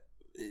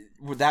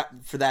for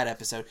that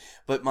episode.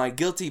 But my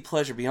guilty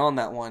pleasure beyond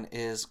that one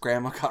is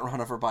Grandma Got Run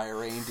Over by a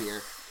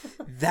Reindeer.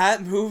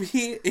 That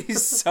movie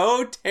is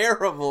so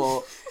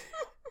terrible.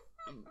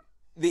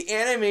 The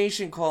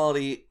animation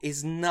quality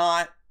is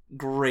not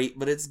great,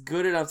 but it's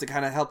good enough to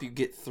kind of help you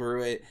get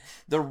through it.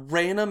 The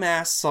random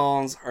ass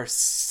songs are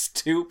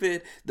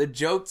stupid. The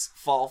jokes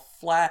fall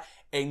flat,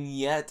 and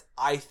yet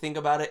I think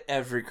about it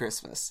every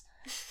Christmas.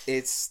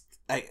 It's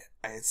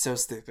it's so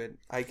stupid.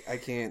 I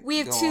can't. We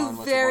have go two on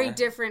much very more.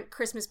 different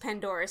Christmas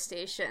Pandora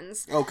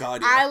stations. Oh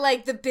God, yeah. I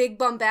like the big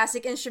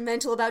bombastic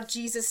instrumental about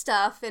Jesus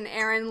stuff, and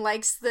Aaron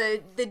likes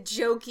the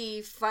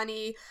jokey,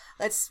 funny,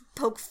 let's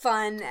poke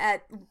fun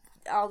at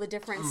all the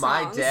different songs.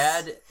 My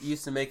dad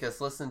used to make us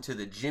listen to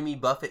the Jimmy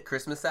Buffett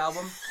Christmas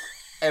album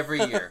every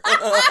year.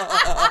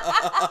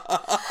 I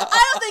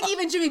don't think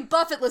even Jimmy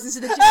Buffett listens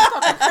to the Jimmy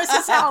Buffett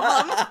Christmas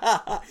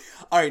album.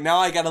 All right, now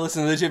I gotta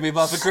listen to the Jimmy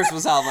Buffett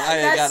Christmas album.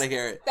 I gotta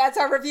hear it. That's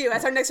our review.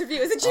 That's our next review.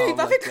 Is the Jimmy Oh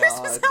my Buffett God.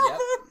 Christmas Yep. album?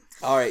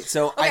 All right,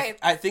 so Okay.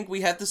 I think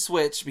we have to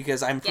switch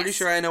because I'm pretty Yes.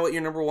 sure I know what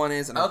your number one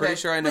is, and I'm Okay. pretty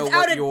sure I know Without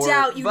what a your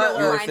doubt, you but know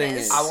your what mine thing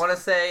is. is. I want to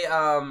say,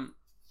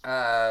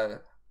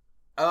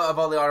 of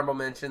all the honorable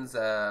mentions,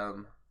 I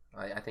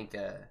think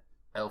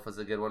Elf is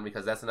a good one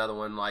because that's another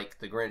one like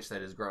The Grinch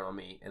that has grown on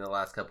me in the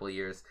last couple of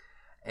years.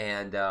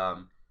 And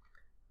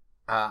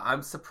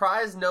I'm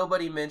surprised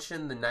nobody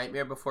mentioned The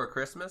Nightmare Before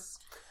Christmas.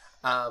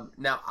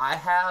 Now, I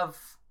have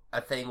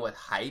a thing with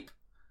hype,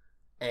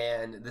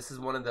 and this is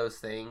one of those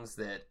things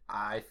that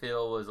I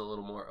feel was a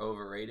little more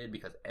overrated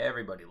because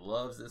everybody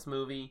loves this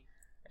movie,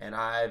 and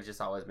I've just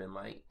always been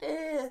like,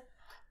 eh.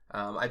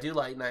 I do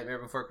like Nightmare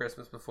Before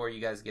Christmas before you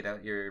guys get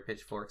out your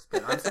pitchforks,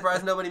 but I'm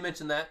surprised nobody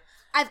mentioned that.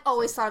 I've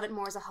always thought of it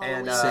more as a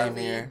Halloween And, Same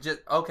movie. here. Just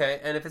okay,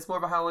 and if it's more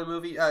of a Halloween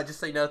movie, just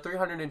so you know,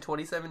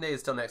 327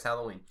 days till next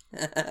Halloween.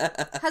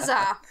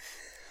 Huzzah.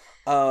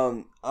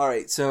 All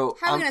right, so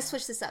How are we going to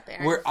switch this up,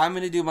 Aaron? I'm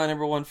gonna do my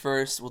number one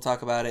first. We'll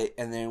talk about it,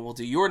 and then we'll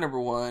do your number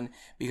one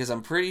because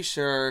I'm pretty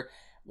sure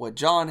what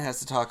John has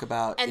to talk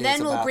about. And is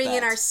then we'll about bring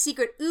in that. our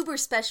secret Uber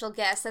special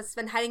guest that's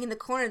been hiding in the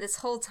corner this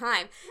whole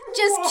time.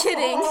 Just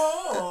kidding.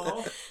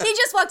 He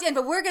just walked in,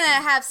 but we're going to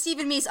have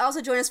Stephen Meese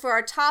also join us for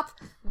our top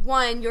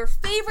one, your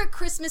favorite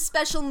Christmas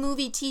special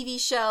movie TV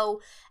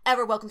show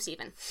ever. Welcome,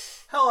 Stephen.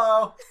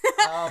 Hello.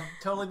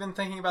 Totally been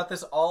thinking about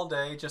this all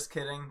day. Just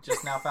kidding.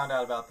 Just now found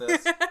out about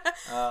this.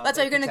 That's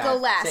why you're going to go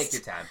Time. last. Take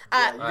your time.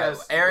 Yeah, you All right,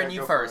 guys, Aaron, yeah, you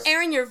go first. for it.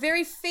 Aaron, your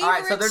very favorite... All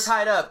right, so they're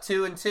tied up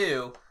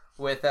 2-2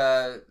 with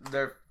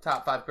their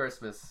top 5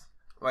 Christmas.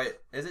 Wait,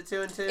 is it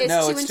 2-2? It's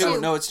No, 2 it's and 2.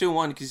 2. No, it's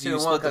 2-1 because you 2-1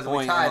 split the 'cause we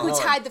point. tied. We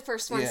Hold on. tied the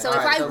first one. Yeah. So All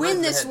if right, I so win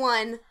Liz this ahead.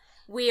 one,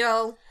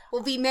 we'll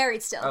be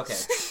married still. Okay.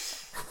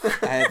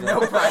 I have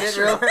No I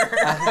pressure.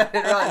 I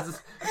didn't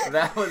realize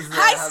that was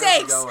High how this was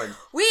stakes. going.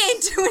 We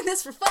ain't doing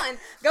this for fun.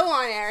 Go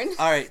on, Aaron.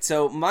 All right,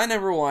 so my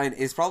number one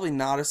is probably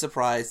not a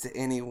surprise to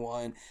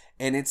anyone,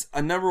 and it's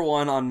a number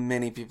one on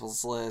many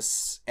people's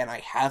lists, and I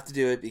have to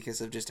do it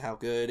because of just how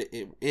good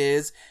it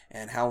is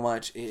and how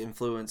much it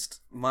influenced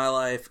my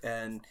life.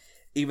 And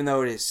even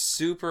though it is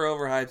super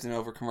overhyped and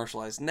over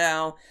commercialized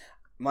now,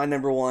 my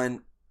number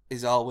one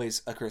is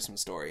always A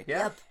Christmas Story.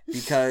 Yeah.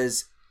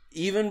 Because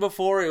even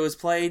before it was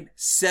played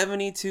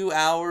 72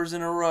 hours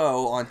in a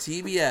row on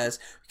TBS,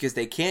 because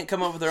they can't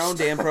come up with their own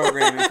damn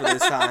programming for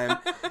this time,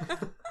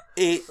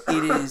 it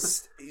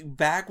is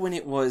back when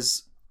it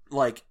was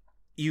like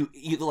you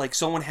like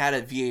someone had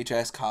a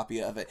VHS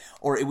copy of it,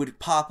 or it would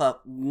pop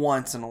up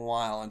once in a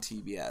while on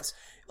TBS.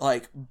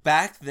 Like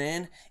back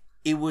then,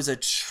 it was a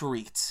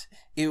treat.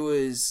 It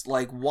was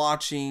like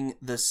watching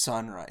the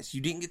sunrise.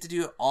 You didn't get to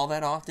do it all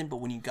that often, but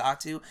when you got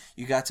to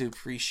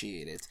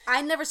appreciate it.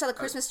 I never saw The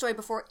Christmas Story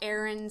before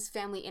Aaron's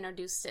family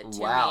introduced it to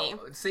Wow. me.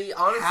 See,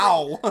 honestly,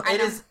 How?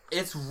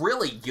 it's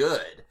really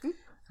good. I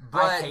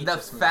But hate the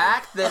this movie.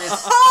 fact that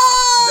it's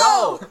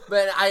Oh! no,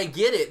 but I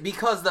get it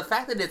because the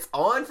fact that it's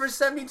on for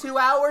 72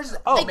 hours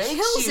It makes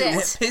kills you it. It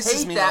pisses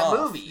hate me that off.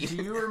 movie. Do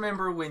you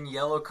remember when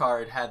Yellow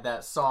Card had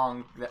that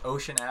song, The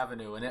Ocean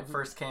Avenue, when it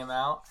first came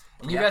out?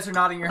 And you Yeah. guys are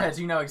nodding your heads.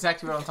 You know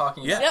exactly what I'm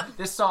talking about. Yep.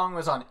 This song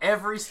was on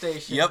every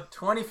station, Yep.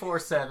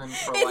 24/7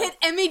 for It like hit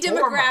Emmy 4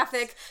 demographic.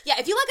 months. Yeah,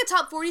 if you like a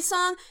top 40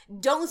 song,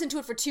 don't listen to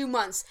it for 2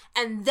 months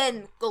and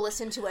then go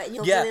listen to it and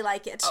you'll really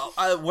like it.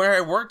 Where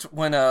I worked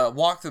when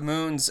Walk the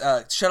Moon's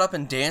Shut Up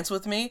and Dance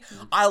With Me,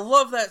 I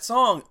love that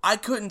song. I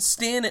couldn't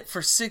stand it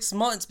for 6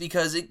 months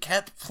because it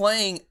kept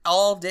playing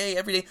all day,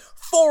 every day,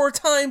 4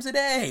 times a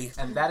day.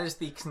 And that is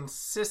the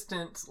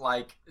consistent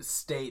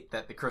state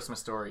that the Christmas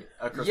Story,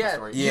 A Christmas Yeah,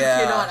 Story. you Yeah.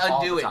 cannot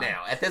all undo the it time.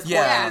 now. At this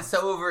Yeah. point, it is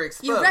so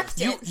overexposed. You wrecked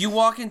it. You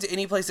walk into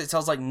any place that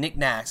sells like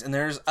knickknacks, and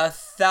there's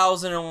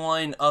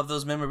 1,001 of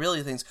those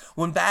memorabilia things.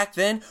 When back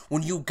then,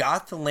 when you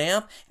got the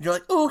lamp, you're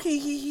like, oh,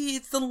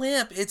 it's the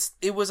lamp.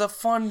 It was a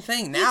fun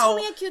thing. You Now, told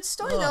me a cute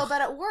story though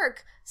about at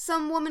work.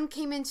 Some woman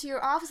came into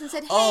your office and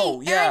said, "Hey,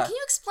 Oh, yeah. Aaron, can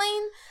you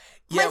explain?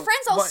 Yeah, My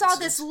friends all what- saw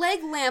this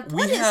leg lamp.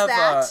 we What is have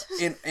that?"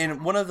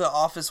 in one of the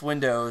office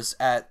windows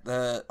at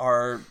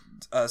our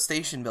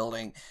station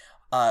building,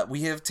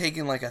 we have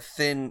taken like a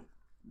thin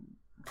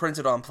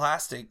printed on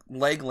plastic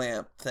leg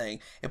lamp thing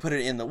and put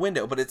it in the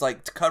window, but it's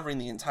like covering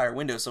the entire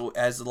window, so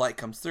as the light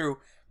comes through,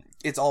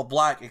 it's all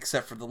black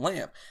except for the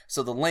lamp,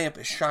 so the lamp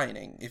is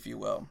shining, if you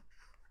will.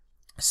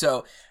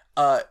 So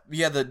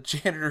the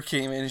janitor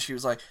came in and she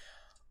was like,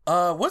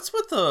 what's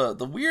with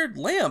the weird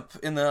lamp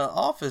in the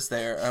office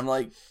there? I'm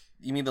like,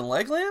 you mean the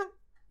leg lamp?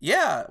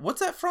 Yeah, what's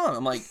that from?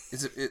 I'm like,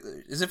 is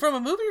it from a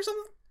movie or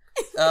something?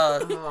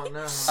 Oh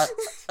no.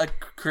 A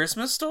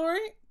Christmas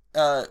Story,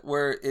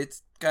 where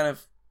it's kind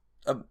of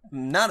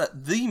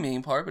the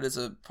main part, but it's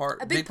a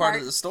big part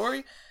of the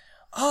story.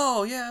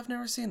 Oh yeah, I've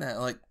never seen that.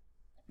 Like,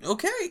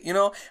 okay, and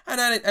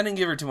I didn't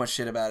give her too much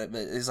shit about it,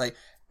 but it's like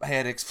I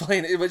had to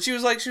explain it. But she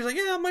was like,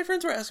 yeah, my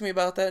friends were asking me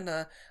about that, and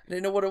I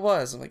didn't know what it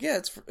was. I'm like, yeah,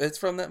 it's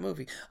from that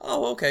movie.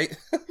 Oh, okay.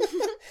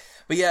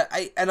 But yeah,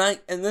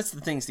 and that's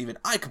the thing, Steven.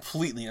 I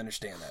completely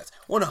understand that.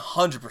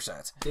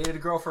 100%. Dated a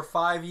girl for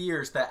 5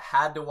 years that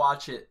had to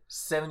watch it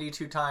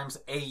 72 times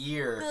a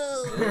year.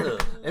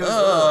 It was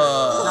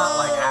not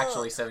like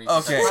actually 72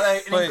 times,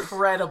 but an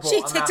incredible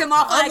She ticked him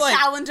off on a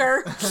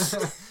calendar.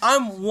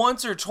 I'm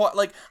once or twice,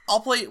 like,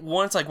 I'll play it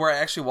once, like, where I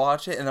actually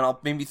watch it, and then I'll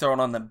maybe throw it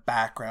on the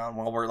background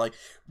while we're, like,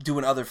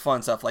 doing other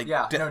fun stuff. Like,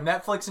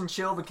 Netflix and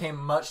chill became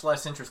much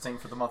less interesting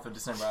for the month of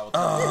December, I will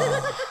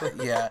tell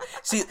you. Yeah.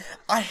 See,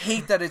 I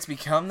hate that it's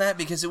become that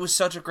because it was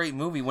such a great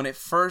movie when it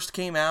first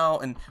came out,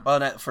 and well,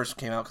 not first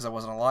came out because I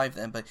wasn't alive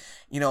then, but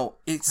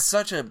it's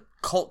such a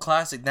cult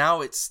classic. Now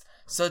it's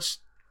such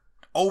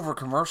over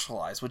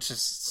commercialized, which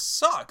just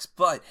sucks.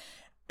 But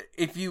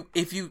if you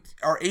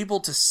are able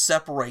to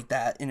separate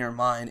that in your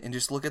mind and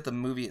just look at the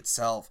movie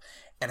itself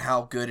and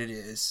how good it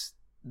is,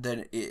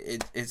 then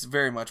it's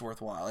very much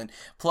worthwhile. And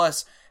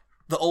plus,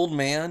 the old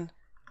man,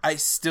 I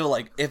still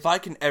like. If I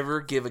can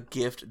ever give a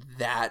gift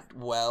that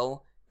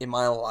well in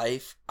my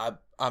life,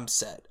 I'm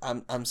set.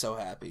 I'm so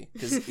happy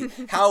because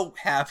how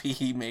happy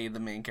he made the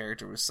main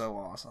character was so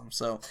awesome.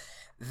 So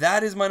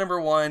that is my number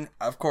one.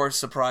 Of course,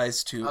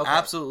 surprise to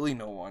absolutely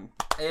no one.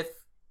 If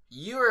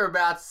you were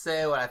about to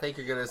say what I think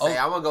you're going to say,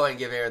 I'm going to go ahead and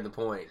give Aaron the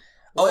point.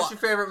 What's your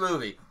favorite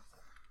movie?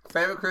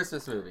 Favorite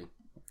Christmas movie?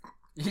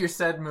 You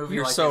said movie.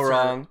 You're like so it's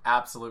wrong.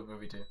 Absolute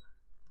movie too.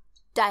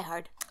 Die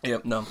Hard.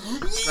 Yep. No.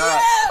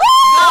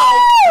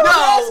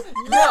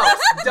 No.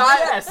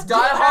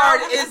 Die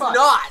Hard is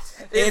not.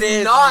 It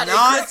is not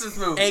not a Christmas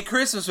movie. A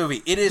Christmas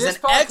movie. It is This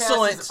an podcast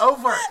excellent. is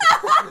over.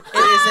 It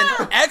is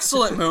an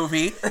excellent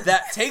movie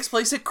that takes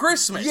place at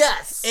Christmas.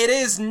 Yes. It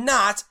is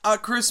not a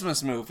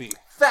Christmas movie.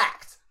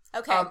 Fact.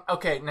 Okay.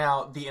 Okay,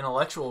 now the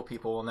intellectual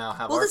people will now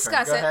have We'll our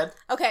discuss turn. Go it. ahead.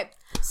 Okay.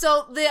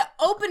 So the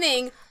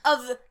opening of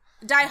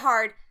Die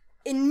Hard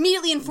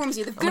immediately informs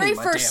you the very eat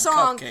my first damn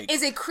song cupcake.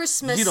 is a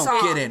Christmas You don't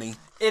song. get any.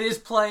 It is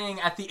playing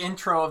at the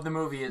intro of the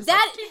movie. It's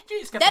That like,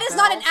 "Geez, got that the is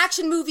not an bells."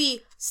 action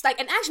movie. Like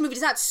an action movie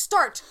does not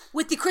start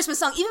with the Christmas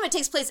song. Even if it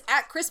takes place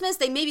at Christmas,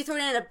 they may be thrown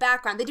in a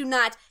background. They do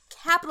not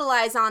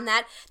capitalize on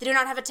that. They do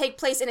not have it take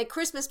place in a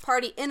Christmas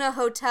party in a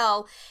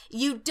hotel.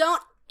 You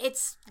don't.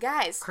 It's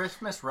guys.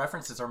 Christmas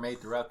references are made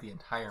throughout the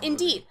entire movie.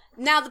 Indeed.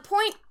 Now, the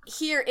point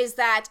here is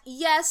that,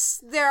 yes,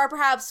 there are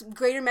perhaps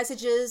greater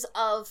messages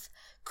of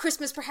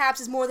Christmas perhaps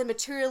is more than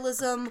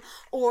materialism,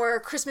 or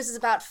Christmas is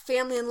about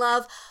family and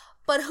love,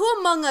 but who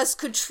among us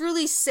could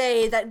truly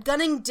say that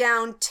gunning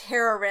down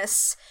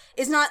terrorists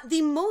is not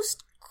the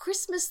most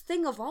Christmas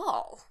thing of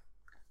all?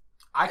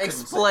 I couldn't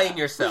say Explain that.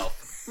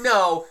 yourself.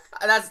 No,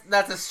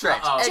 that's a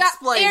stretch. Uh-oh.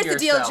 Explain Here's yourself.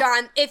 the deal,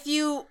 John. If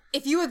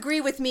you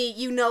agree with me,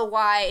 you know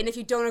why, and if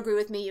you don't agree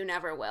with me, you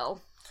never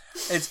will.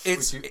 It's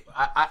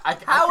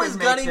How could is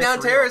make gunning this down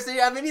real. terrorists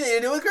have anything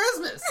to do with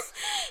Christmas?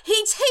 He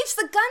tapes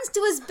the guns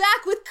to his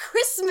back with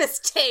Christmas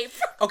tape.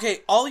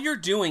 okay. All you're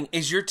doing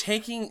is you're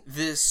taking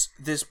this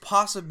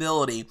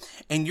possibility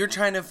and you're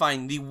trying to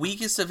find the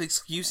weakest of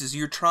excuses.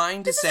 You're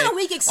trying to This say, isn't a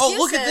weak "Oh,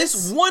 look at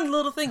excuses." this one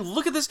little thing.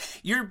 Look at this."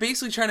 You're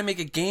basically trying to make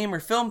a game or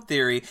film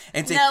theory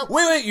and say, Nope.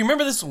 "Wait, you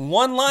remember this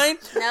one line?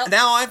 Nope.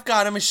 Now I've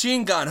got a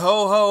machine gun.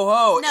 Ho ho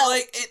ho." No.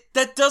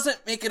 That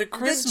doesn't make it a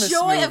Christmas The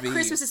joy movie. of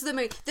Christmas is the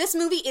movie. This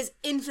movie is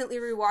infinitely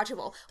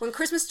rewatchable. When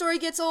Christmas Story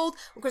gets old,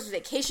 when Christmas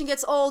Vacation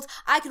gets old,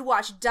 I could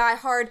watch Die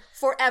Hard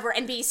forever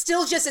and be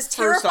still just as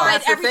First off, terrified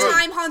that's the every thing.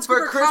 time Hans For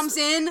Gruber Chris- comes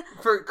in.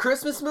 For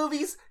Christmas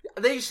movies,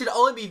 they should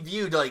only be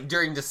viewed like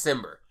during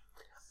December.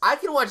 I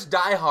can watch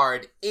Die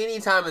Hard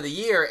any time of the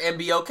year and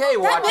be okay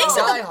watching makes it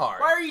Die the-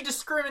 Hard. Why are you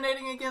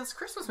discriminating against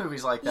Christmas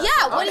movies like that?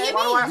 Yeah, what do you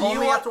Why mean? do I Do you only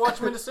want- have to watch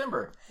them in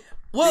December?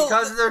 Well,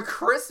 Because they're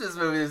Christmas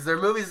movies. They're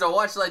movies to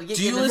watch like get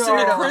do you in the listen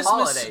spirit to of the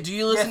Christmas? holiday. Do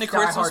you listen to Die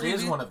Christmas Hard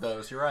movies? is one of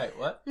those. You're right.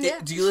 What? Yeah.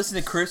 Do you listen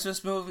to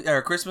Christmas movie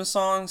or Christmas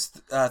songs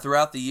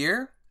throughout the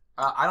year?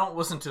 I don't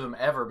listen to them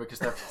ever because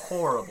they're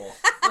horrible.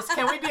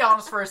 Can we be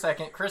honest for a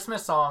second?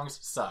 Christmas songs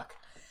suck.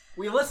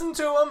 We listen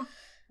to them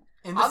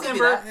in I'll give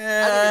you December,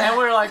 that. and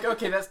we're like,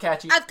 okay, that's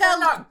catchy. I've got They're a-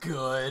 not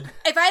good.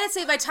 If I had to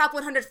say my top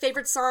 100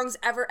 favorite songs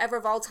ever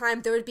of all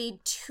time, there would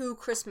be 2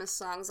 Christmas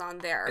songs on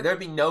there. There'd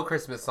be no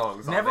Christmas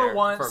songs on Never there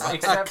once, for me.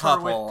 except for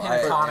couple, with I-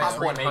 Pentatonix Top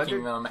 100?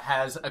 remaking them,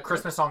 has a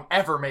Christmas song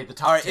ever made the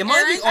top All right, 10. am I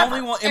Aaron, the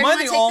only one? Am Aaron, I wanna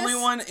the take only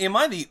this? one? Am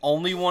I the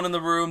only one in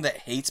the room that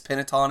hates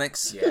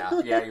Pentatonix? Yeah.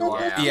 Yeah, you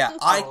are. Yeah. Yeah,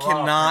 I love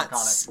cannot Pentatonix.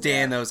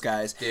 stand those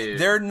guys. Dude.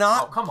 They're Oh,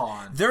 not. come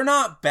on. They're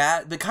not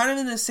bad. They're kind of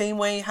in the same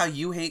way how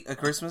you hate A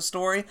Christmas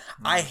Story.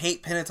 I hate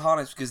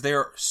Pentatonix because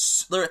they're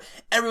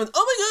everyone.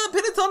 Oh my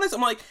god, Pentatonix!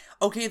 I'm like,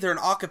 okay, they're an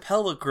a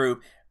cappella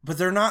group, but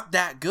they're not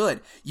that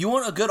good. You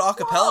want a good a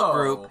cappella Whoa.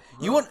 group?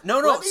 You want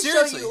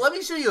seriously. Let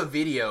me show you a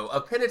video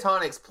of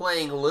Pentatonix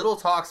playing Little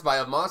Talks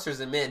by Monsters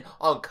and Men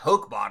on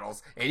Coke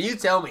bottles, and you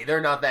tell me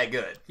they're not that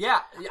good. Yeah,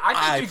 I think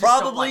I you just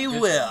don't probably like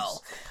good will.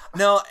 things.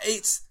 No,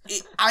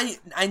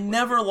 I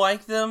never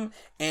liked them,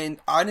 and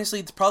honestly,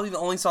 it's probably the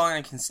only song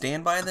I can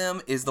stand by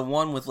them is the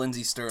one with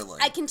Lindsey Sterling.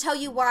 I can tell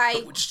you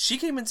why. She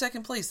came in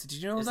second place.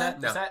 Did you know that?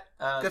 No. Is that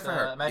good for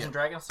her? Imagine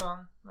Dragons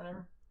song?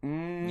 Whatever.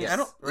 Yes. I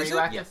don't.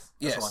 Radioactive?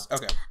 Yes.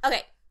 Okay.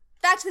 Okay.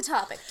 Back to the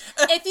topic.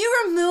 If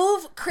you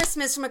remove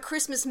Christmas from a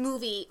Christmas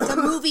movie, the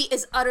movie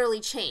is utterly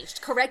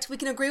changed, correct? We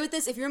can agree with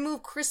this? If you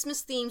remove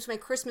Christmas themes from a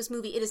Christmas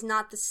movie, it is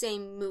not the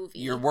same movie.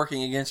 You're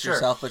working against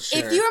yourself, but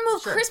sure. If you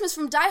remove Christmas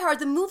from Die Hard,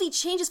 the movie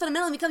changes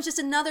fundamentally and becomes just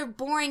another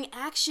boring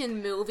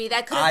action movie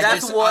that could have...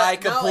 I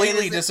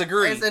completely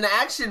disagree. It's an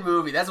action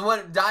movie. That's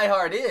what Die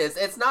Hard is.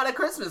 It's not a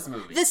Christmas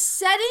movie. The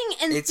setting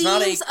and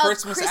themes of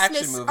Christmas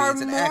Christmas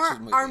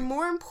movie. are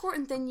more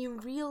important than you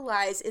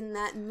realize in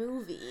that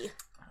movie.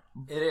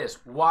 It is.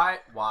 Why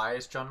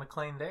is John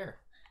McClane there?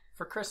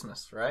 For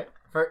Christmas, right?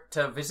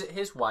 To visit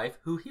his wife,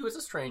 who he was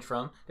estranged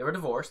from. They were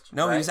divorced.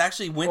 No, right? he was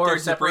actually went there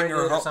to bring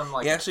her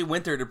home. He actually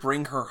went there to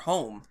bring her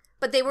home.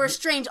 But they were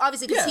estranged,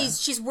 obviously,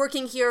 because she's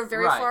working here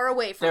very far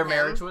away from Their him.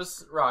 marriage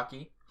was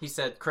rocky. He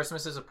said,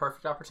 Christmas is a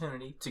perfect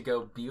opportunity to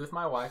go be with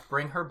my wife,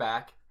 bring her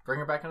back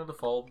into the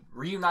fold,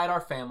 reunite our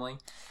family.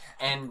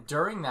 And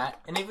during that,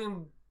 an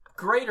even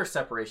greater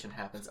separation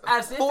happens.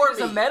 As if it is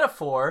a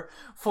metaphor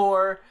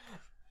for...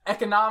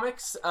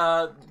 economics,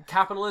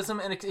 capitalism,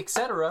 and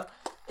etc.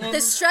 The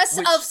stress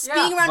of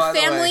being around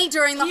family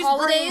during the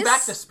holidays. He's bringing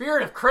back the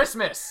spirit of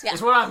Christmas, is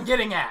what I'm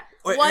getting at.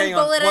 Wait, one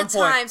bullet at a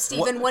time,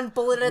 Stephen. One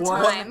bullet at a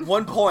time.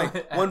 One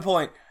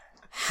point.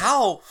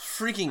 How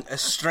freaking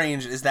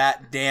estranged is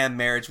that damn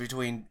marriage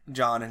between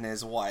John and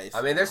his wife?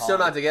 I mean, they're still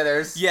not together.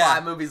 There's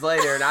 5 movies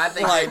later, and I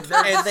think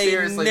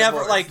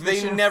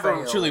they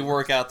never truly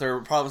work out their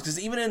problems, because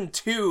even in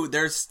 2,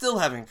 they're still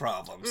having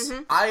problems.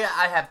 Mm-hmm.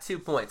 I have 2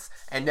 points,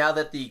 and now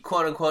that the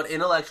quote-unquote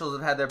intellectuals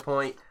have had their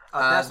point...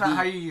 that's not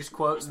how you use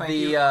quotes, thank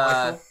you.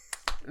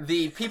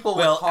 The people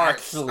with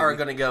hearts are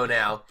going to go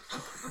now.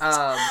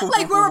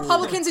 Like we're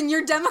Republicans and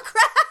you're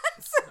Democrats?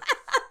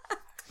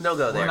 No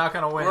go there. We're not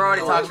going to win. We're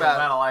already talking about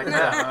battle like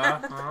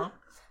that.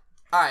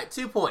 All right,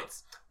 2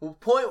 points.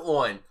 Point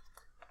 1.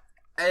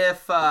 If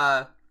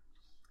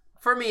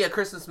for me, a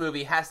Christmas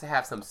movie has to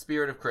have some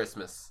spirit of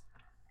Christmas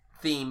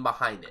theme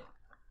behind it.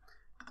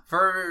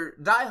 For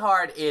Die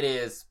Hard, it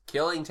is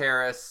killing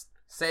terrorists,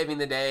 saving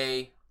the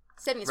day,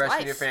 saving his rescuing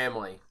wife. Your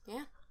family.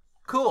 Yeah.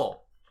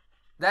 Cool.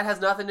 That has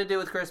nothing to do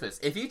with Christmas.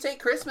 If you take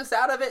Christmas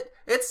out of it,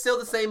 it's still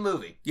the same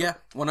movie. Yeah,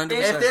 100%.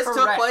 If this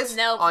took place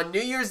on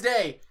New Year's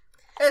Day,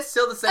 it's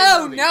still the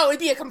same movie. Oh, no, it'd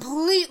be a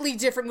completely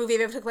different movie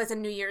if it took place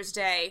on New Year's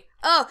Day.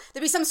 Oh,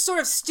 there'd be some sort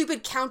of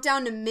stupid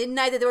countdown to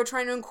midnight that they were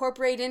trying to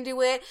incorporate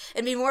into it.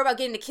 It'd be more about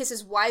getting to kiss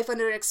his wife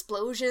under an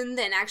explosion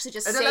than actually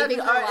just saving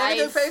her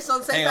life. And face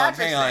on St.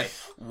 Patrick's Day.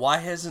 Why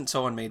hasn't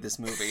someone made this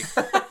movie?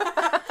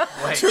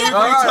 Wait, Truth be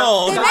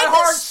told. Die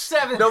Hard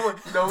 7. No one.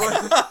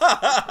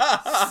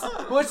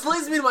 Which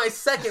leads me to my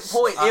second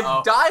point.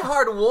 If Die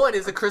Hard 1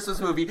 is a Christmas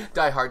movie,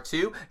 Die Hard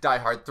 2, Die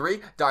Hard 3,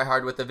 Die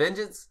Hard with a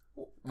Vengeance,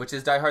 which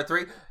is Die Hard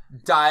 3,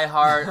 Die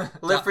Hard,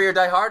 Live Free or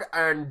Die Hard,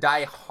 and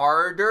Die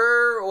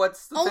Harder.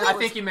 What's the I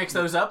think you mix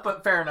those up,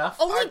 but fair enough.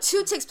 Only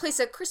 2 takes place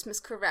at Christmas,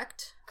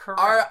 correct?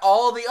 Are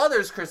all the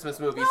others Christmas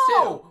movies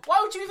too?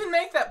 Why would you even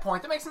make that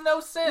point? That makes no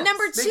sense.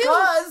 Number 2.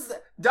 Because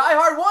Die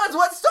Hard 1's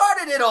what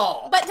started it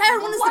all. But Die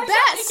Hard 1 is the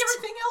best. Make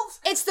everything else?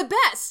 It's the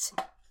best.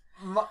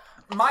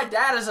 My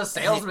dad is a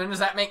salesman. Does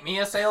that make me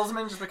a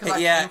salesman just because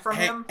I came from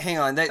him? Hang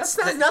on, that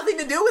has nothing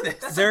to do with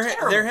it. There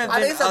have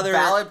been other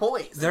valid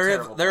points. There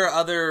are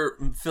other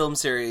film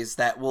series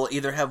that will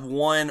either have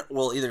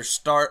will either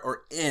start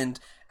or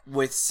end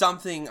with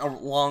something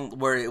along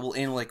where it will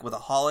end like with a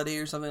holiday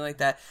or something like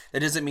that.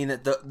 That doesn't mean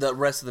that the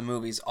rest of the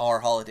movies are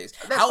holidays.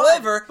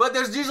 However, but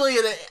there's usually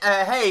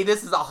hey,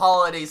 this is a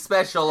holiday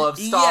special of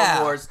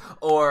Star Wars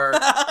or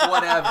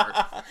whatever.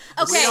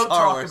 Okay,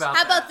 talk about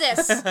how about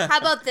this? How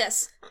about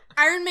this?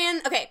 Iron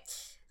Man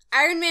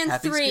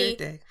 3.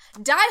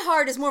 Die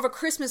Hard is more of a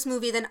Christmas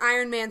movie than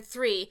Iron Man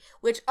 3,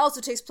 which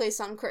also takes place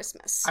on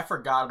Christmas. I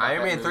forgot about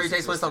Iron Man 3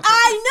 takes place on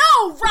Christmas. I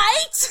know,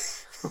 right?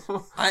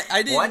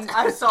 I didn't. What?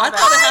 I saw that.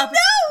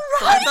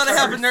 I thought it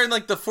happened during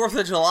like the 4th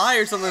of July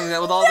or something like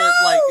that with all the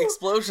like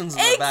explosions in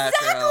the background.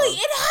 Exactly.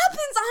 It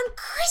happens on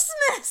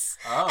Christmas.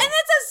 Oh. And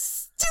it's a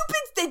stupid.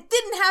 They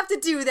didn't have to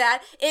do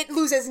that. It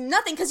loses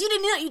nothing because you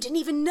didn't know. You didn't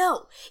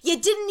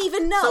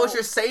even know. So what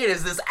you're saying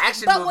is this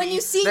action but movie when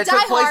you see that Die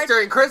took place Hard,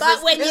 during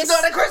Christmas is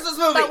not a Christmas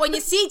movie. But when you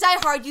see Die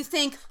Hard, you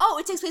think, oh,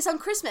 it takes place on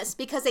Christmas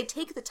because they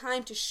take the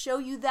time to show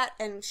you that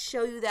and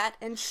show you that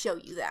and show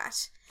you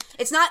that.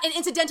 It's not an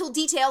incidental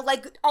detail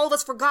like all of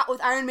us forgot with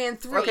Iron Man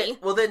 3. Okay,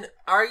 well then,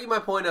 argue my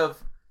point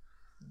of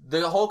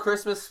the whole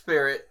Christmas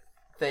spirit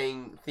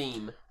theme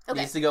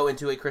needs to go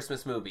into a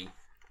Christmas movie.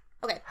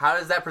 Okay. How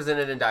is that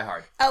presented in Die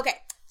Hard? Okay,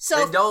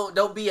 so... And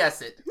don't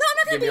BS it. No, I'm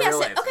not going to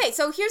BS it. Okay,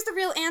 so here's the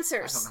real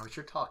answers. I don't know what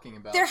you're talking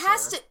about.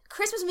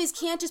 Christmas movies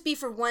can't just be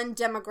for one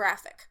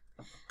demographic.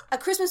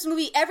 Every Christmas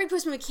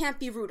movie can't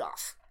be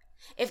Rudolph.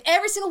 If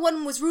every single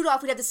one was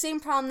Rudolph, we'd have the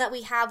same problem that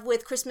we have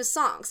with Christmas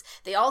songs.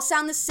 They all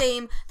sound the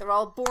same. They're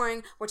all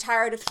boring. We're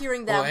tired of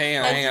hearing them. Well, hang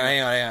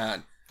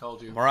on.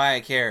 Told you.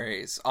 Mariah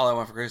Carey's "All I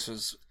Want for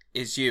Christmas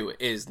Is You"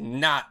 does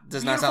not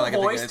sound like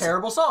Beautiful voice, a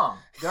terrible song.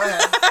 Go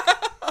ahead.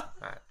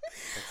 Alright,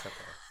 it's okay.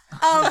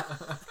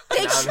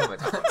 They Now I sh- know what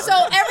to talk about.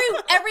 so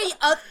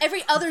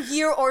every other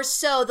year or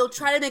so, they'll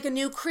try to make a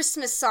new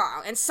Christmas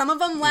song, and some of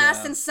them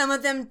last Yeah. and some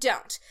of them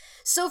don't.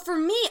 So for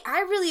me,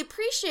 I really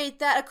appreciate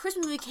that a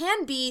Christmas movie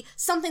can be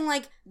something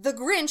like The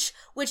Grinch,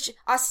 which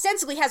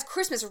ostensibly has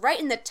Christmas right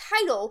in the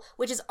title,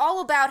 which is all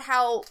about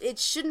how it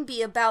shouldn't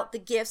be about the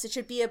gifts, it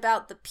should be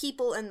about the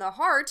people and the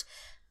heart,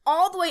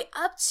 all the way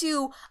up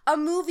to a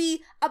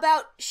movie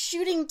about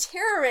shooting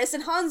terrorists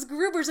and Hans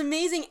Gruber's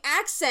amazing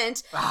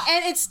accent,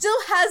 and it still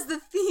has the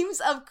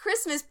themes of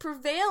Christmas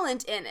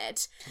prevalent in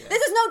it. Yeah.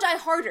 This is no Die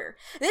Harder.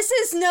 This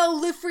is no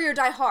Live Free or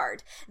Die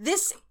Hard.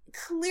 This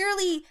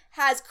clearly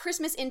has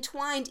Christmas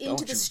entwined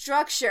into the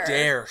structure.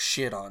 Dare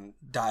shit on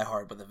Die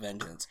Hard with a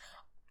Vengeance.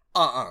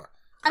 I'm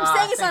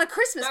saying it's not a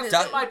Christmas movie.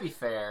 That might be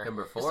fair.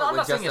 Number 4 I'm with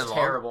not saying Justin it's Long.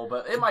 terrible,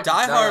 but it might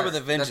Die be Hard fair. with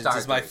a Vengeance Die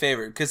is my Hard.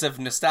 favorite because of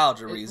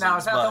nostalgia reasons. Now,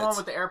 is that but the one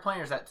with the airplane,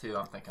 or is that 2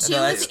 I'm thinking? 2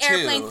 No, is that's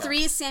Airplane, 2.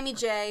 3 is Sammy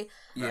J,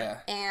 yeah.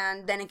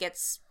 and then it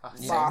gets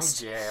Sammy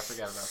lost. J, I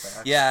forgot about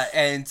that. Yeah,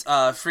 and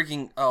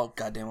freaking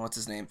goddamn, what's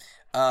his name?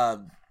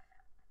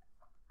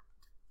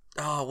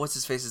 What's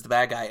his face is the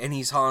bad guy, and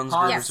he's Hans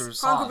Yes,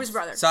 Gruber's Hans Gruber's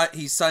brother.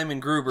 He's Simon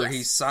Gruber.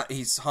 Yes.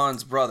 He's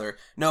Hans' brother.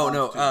 No,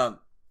 God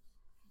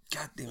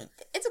damn it.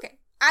 It's okay.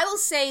 I will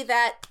say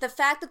that the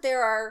fact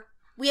that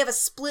we have a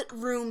split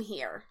room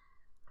here,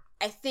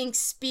 I think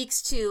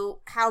speaks to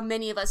how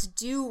many of us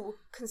do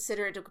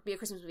consider it to be a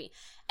Christmas movie.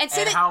 And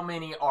how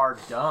many are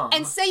dumb.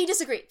 And say you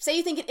disagree. Say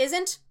you think it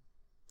isn't.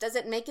 Does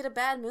it make it a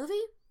bad movie?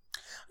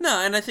 No,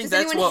 and I think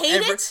Does that's anyone what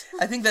hate it?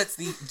 I think that's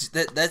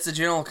that's the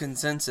general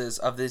consensus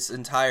of this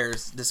entire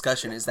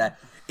discussion is that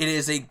it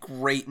is a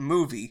great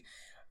movie,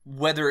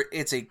 whether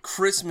it's a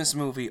Christmas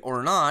movie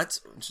or not,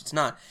 which it's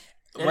not.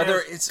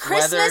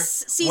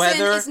 Christmas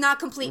season is not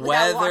complete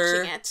without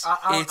watching it. It's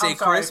I'm a sorry,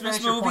 Christmas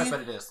finish your point,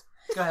 movie? but it is.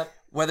 Go ahead.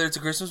 Whether it's a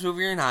Christmas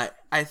movie or not,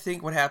 I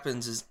think what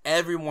happens is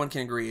everyone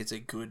can agree it's a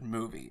good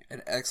movie,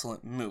 an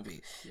excellent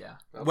movie. Yeah.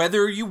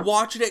 Whether you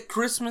watch it at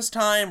Christmas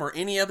time or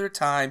any other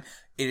time,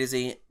 it is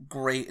a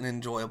great and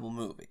enjoyable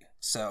movie.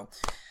 So,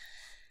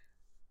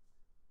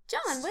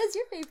 John, what is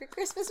your favorite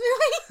Christmas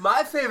movie?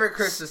 My favorite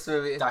Christmas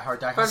movie. Die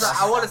Hard. First of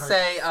all, I want to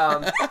say,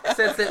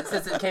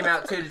 since it came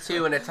out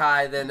 2-2 in a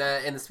tie, then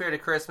in the spirit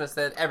of Christmas,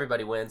 then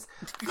everybody wins.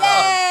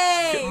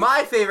 Yay!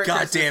 My favorite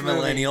goddamn Christmas movie.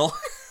 millennial.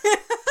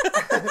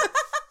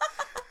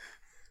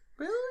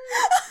 Really?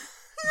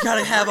 You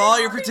gotta have all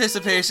your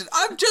participation.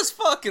 I'm just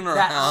fuking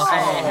around.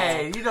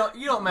 Hey, you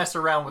don't mess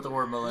around with the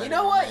word millennial. You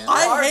know what? man.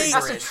 I hate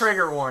That's a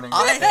trigger warning.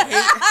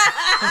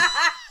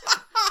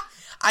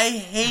 I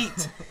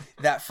hate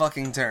that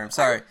fucking term.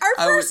 Sorry. Our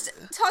first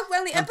talk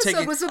about the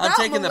episode was about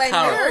taking the millennials.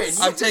 power. Aaron, you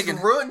I'm just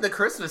taking- ruined the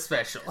Christmas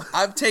special.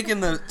 I'm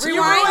taking the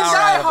Rewind power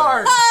Die out of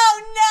Hard. it.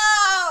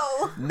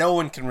 Oh No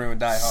one can ruin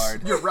Die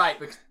Hard You're right.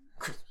 Because...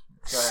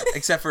 Go ahead.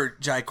 except for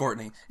Jai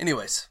Courtney.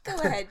 Anyways, no!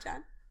 Go ahead,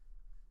 John.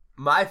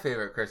 My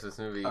favorite Christmas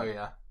movie Oh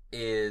yeah.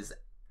 is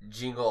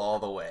Jingle All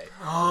the Way.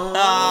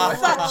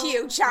 Fuck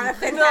you,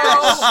 Jonathan. No.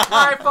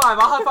 High five.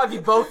 I'll high five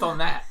you both on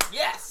that.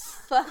 Yes.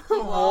 Fuck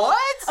you all.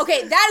 What?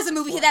 Okay, that is a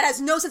movie that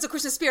has no sense of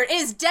Christmas spirit. It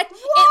is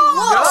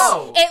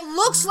No. It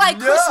looks like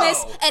No.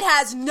 Christmas. It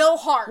has no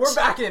heart. We're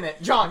back in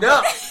it, John.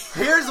 No,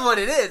 here's what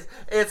it is.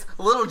 It's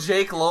little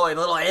Jake Lloyd,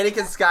 little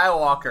Anakin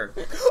Skywalker.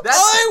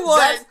 I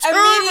want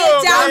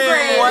Immediate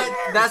downgrade.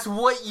 That's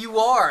what you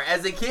are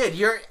as a kid.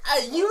 You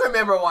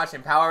remember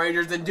watching Power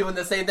Rangers and doing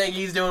the same thing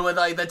he's doing with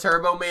like the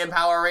Turbo Man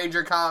Power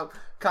Ranger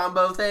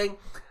combo thing.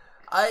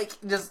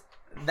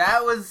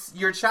 That was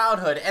your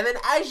childhood. And then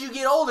as you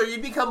get older, you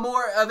become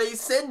more of a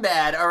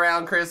Sinbad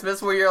around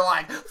Christmas where you're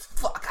like,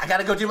 fuck, I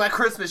gotta go do my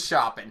Christmas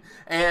shopping.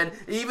 And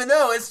even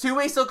though it's 2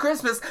 weeks till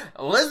Christmas,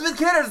 Elizabeth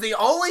Kidder's the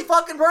only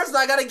fucking person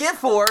I got a gift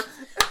for.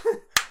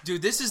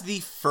 Dude, this is the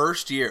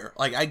first year.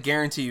 Like, I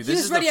guarantee you, He this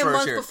was is ready the a first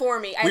month year. before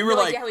me. I we have were no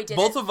like, idea how he did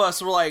both it. of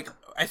us were like,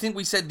 I think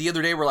we said the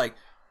other day, we're like,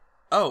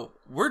 oh,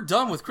 we're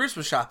done with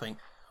Christmas shopping.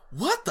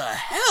 What the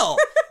hell?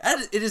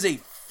 It is a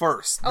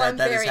first that I'm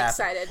that very has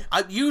happened. excited.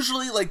 I'm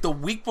usually, like, the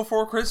week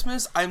before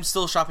Christmas, I'm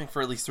still shopping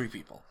for at least 3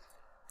 people.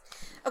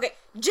 Okay,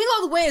 Jingle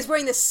All the Way is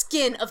wearing the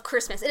skin of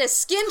Christmas. It has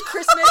skinned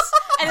Christmas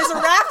and has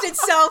wrapped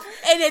itself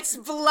in its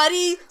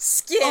bloody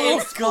skin. Oh,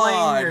 Explain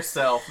God.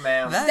 yourself,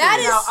 man. That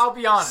is Now, I'll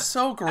be honest.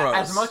 So gross.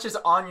 As much as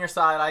on your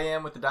side I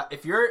am with the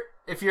if your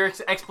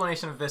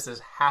explanation of this is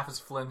half as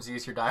flimsy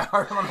as your Die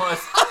Hard one was,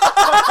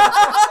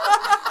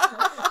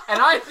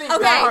 and I think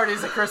Okay. Die Hard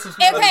is a Christmas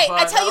movie. Okay,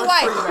 but I tell you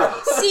that was pretty why.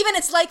 bad. Steven,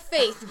 it's like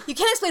faith. You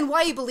can't explain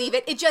why you believe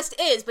it. It just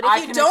is. But if I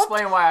you can don't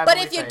explain why I But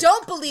believe if you faith.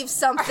 don't believe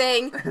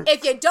something,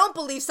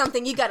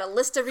 you got a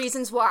list of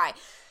reasons why.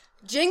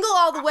 Jingle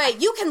All the Way,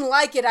 you can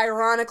like it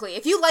ironically.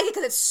 If you like it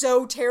because it's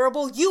so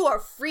terrible, you are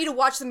free to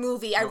watch the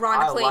movie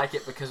ironically. I like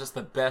it because it's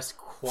the best For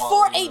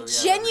quality a movie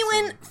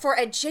I've ever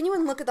seen.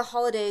 genuine look at the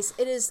holidays,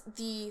 it is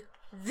the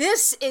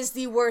This is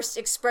the worst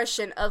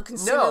expression of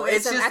consumerism No,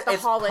 it's just at the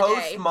it's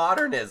holiday.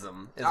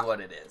 postmodernism is what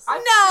it is. No,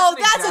 It's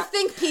an that's a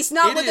think piece,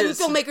 not It what the is.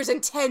 filmmakers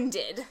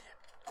intended.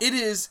 It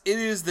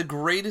is the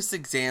greatest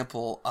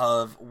example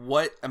of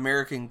what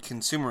American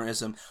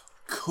consumerism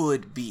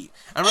could be.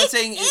 I'm not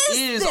saying it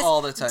is this.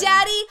 all the time.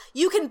 Daddy,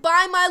 you can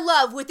buy my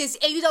love with this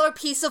 $80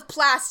 piece of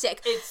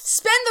plastic.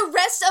 Spend the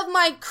rest of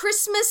my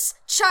Christmas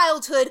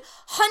childhood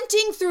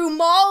hunting through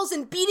malls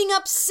and beating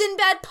up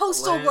Sinbad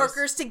postal Liz.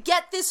 workers to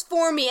get this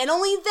for me, and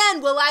only then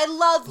will I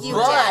love you,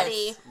 But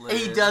Daddy.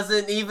 he Liz.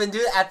 doesn't even do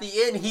it. At the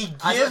end, he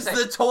I was gives gonna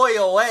the toy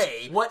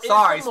away. What is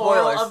Sorry, the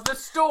moral spoilers. of the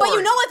story? But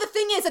you know what the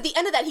thing is? At the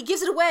end of that, he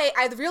gives it away.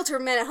 I have the realtor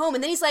man at home,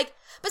 and then he's like,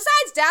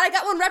 besides, Dad, I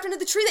got one wrapped under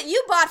the tree that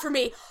you bought for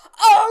me.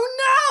 Oh,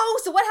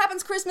 no! So what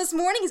happens Christmas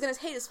morning? He's going to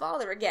hate his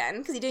father again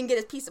because he didn't get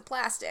his piece of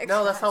plastic.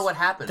 No, that's not what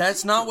happens.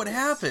 That's not what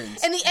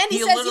happens. In the end, he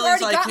says literally you already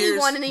is like, got me "Here's-"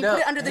 one, and he put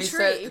it under the he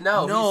tree. Said,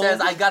 no, No. he says,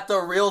 I got the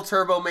real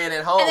Turbo Man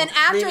at home. And then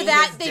after meaning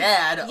that, his they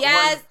dad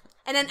was-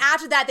 and then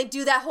after that, they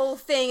do that whole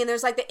thing, and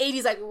there's like the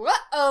 '80s like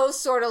 "uh-oh"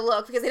 sort of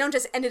look because they don't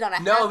just end it on a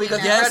No, happy because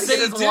note. he Yes, tried to get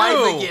they his do.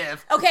 wife a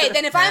gift. Okay,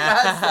 then if I'm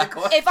That's the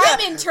question. if I'm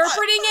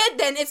interpreting it,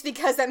 then it's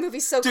because that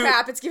movie's so Dude,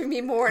 crap. It's giving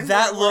me more and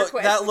that more to look work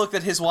with. that look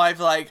that his wife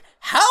like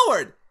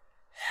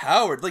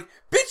Howard, like,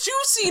 bitch,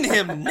 you've seen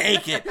him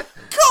naked.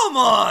 Come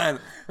on.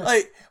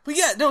 Like, but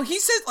yeah, no, he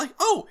said like,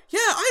 oh yeah,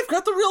 I've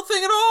got the real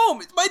thing at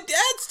home. It's my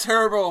dad's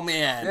Turbo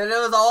Man. And it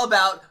was all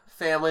about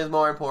family is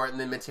more important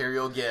than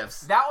material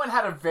gifts. That one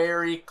had a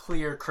very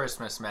clear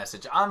Christmas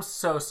message. I'm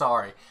so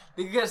sorry.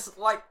 Because,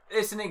 like,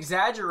 it's an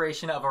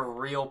exaggeration of a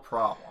real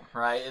problem,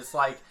 right? It's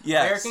like,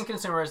 Yes. American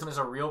consumerism is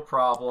a real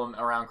problem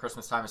around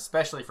Christmas time,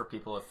 especially for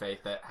people of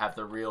faith that have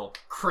the real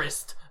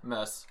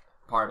Christmas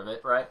part of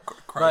it, right?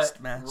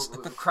 Christmas.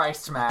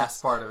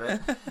 Christmas part of it.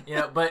 You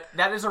know, but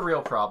that is a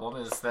real problem,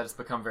 is that it's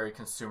become very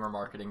consumer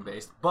marketing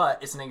based.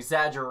 But it's an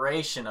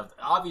exaggeration of,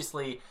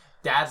 obviously,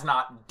 Dad's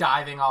not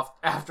diving off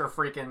after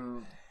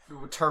freaking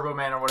Turbo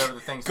Man or whatever the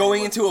thing's Going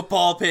name into a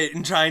ball pit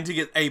and trying to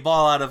get a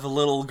ball out of a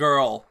little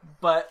girl.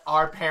 But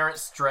are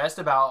parents stressed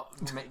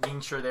about making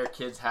sure their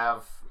kids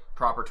have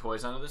proper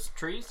toys under the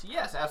trees?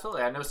 Yes,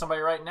 absolutely. I know somebody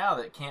right now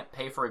that can't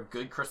pay for a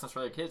good Christmas for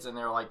their kids, and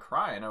they're like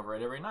crying over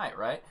it every night,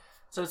 right?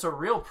 So it's a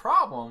real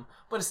problem,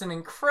 but it's an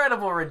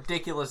incredible,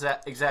 ridiculous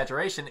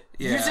exaggeration.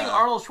 Yeah. Using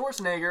Arnold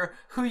Schwarzenegger,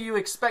 who you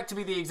expect to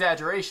be the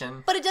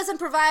exaggeration. But it doesn't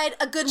provide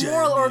a good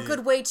moral or a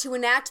good way to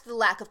enact the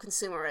lack of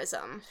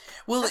consumerism.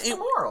 Well, That's the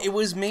moral. it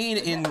was made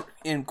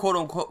in quote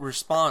unquote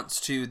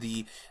response to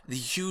the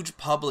huge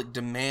public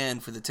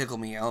demand for the Tickle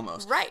Me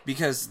Elmos, Right.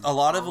 Because a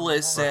lot of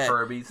lists said,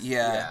 Furbies.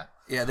 yeah,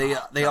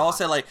 they all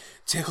said like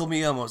Tickle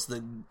Me Elmos,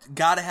 the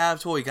gotta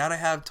have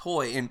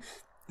toy, and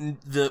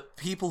the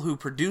people who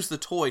produced the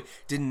toy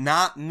did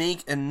not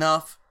make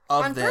enough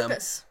of On them.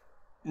 purpose.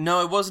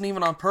 No, it wasn't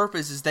even on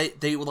purpose. Is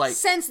they were like.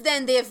 Since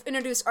then, they have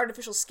introduced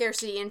artificial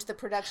scarcity into the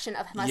production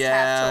of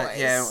must-have toys.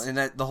 Yeah, and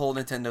that the whole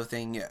Nintendo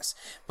thing, yes.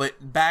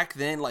 But back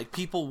then, like,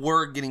 people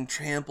were getting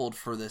trampled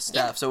for this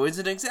stuff, Yeah. so it's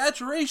an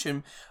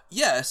exaggeration,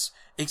 yes,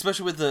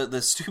 especially with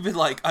the stupid,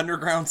 like,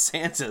 underground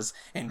Santas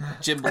and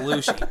Jim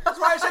Belushi. That's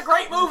why it's a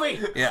great movie!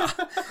 Yeah.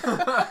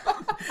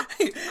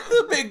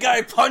 The big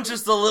guy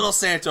punches the little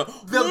Santa.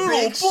 The Little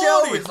big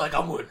show buddy. is like,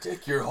 I'm gonna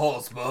take your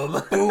horse,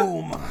 bub.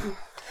 Boom.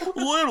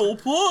 Little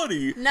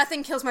buddy.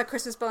 Nothing kills my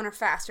Christmas boner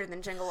faster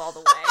than Jingle All the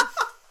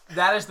Way.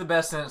 That is the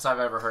best sentence I've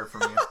ever heard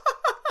from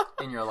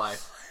you in your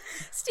life.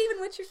 Steven,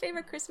 what's your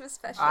favorite Christmas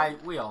special?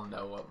 We all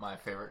know what my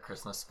favorite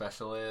Christmas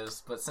special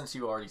is, but since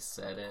you already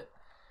said it.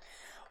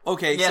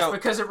 Okay, Yes, so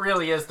because it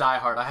really is Die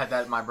Hard. I had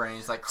that in my brain.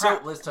 It's like, crap,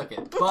 So- Liz took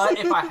it. But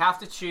if I have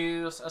to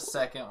choose a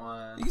second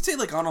one, you could say,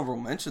 like, honorable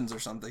mentions or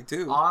something,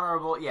 too.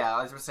 honorable, yeah,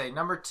 I was going to say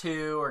number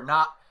 2, or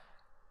not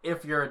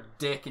if you're a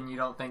dick and you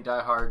don't think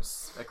Die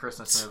Hard's a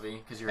Christmas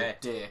movie, because you're a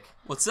dick.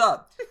 What's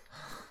up?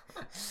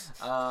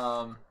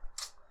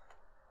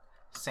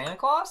 Santa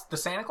Claus? The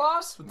Santa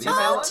Claus? With Tim oh,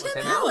 Allen?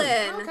 Tim Allen.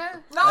 Allen. Okay.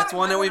 That's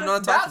one that we've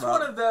not talked about. That's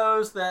one of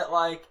those that,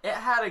 like, it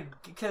had a...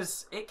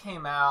 Because it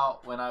came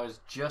out when I was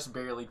just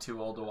barely too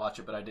old to watch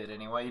it, but I did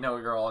anyway. You know,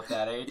 you're all at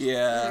that age.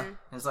 Yeah.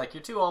 It's like,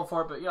 you're too old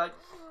for it, but you're like,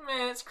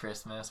 man, it's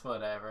Christmas,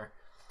 whatever.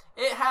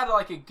 It had,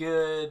 like, a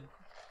good...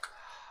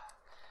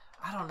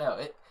 I don't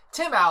know.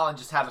 Tim Allen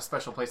just had a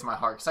special place in my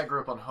heart, because I grew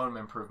up on Home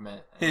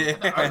Improvement. Yeah.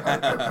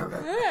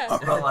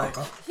 But, like...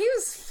 He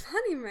was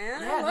funny,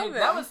 man. I Yeah, love dude, it.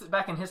 that was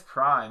back in his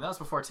prime. That was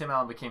before Tim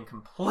Allen became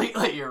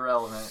completely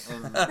irrelevant.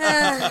 And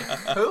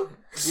Who?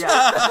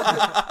 yeah,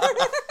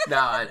 No,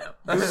 I know.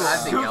 I've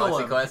seen Google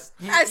Galaxy him. Quest.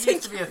 he I used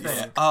think- to be a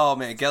thing. Oh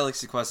man,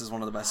 Galaxy Quest is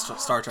one of the best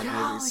Star Trek movies.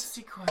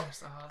 Galaxy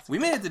Quest. Oh, that's We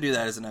good. may have to do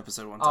that as an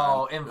episode one time.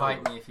 Oh,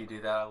 invite me if you do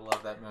that. I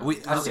love that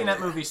movie. I've seen that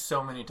movie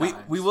so many times.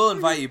 we will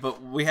invite you,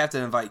 but we have to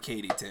invite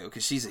Katie too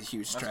because she's a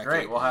huge That's Trekkie.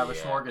 great. We'll have a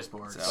Yeah.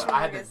 smorgasbord. So- But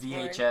I had the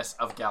Smorgasbord. VHS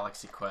of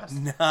Galaxy Quest.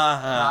 Nice.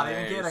 Not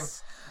even kidding.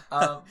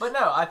 But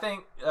no, I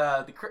think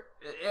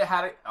it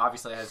had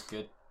obviously it has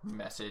good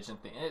message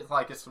and thing.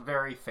 It's a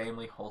very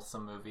family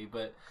wholesome movie,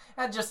 but it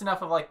had just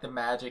enough of like the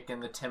magic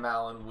and the Tim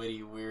Allen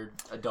witty weird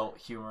adult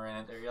humor in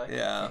it. There, you're like,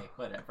 okay,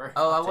 whatever.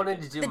 Oh, I I'll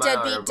wanted take to it. do The my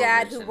deadbeat honorable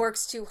dad mention. who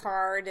works too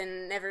hard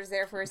and never is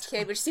there for his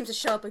kid, which seems to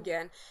show up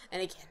again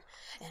and again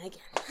and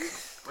again.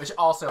 Which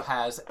also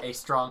has a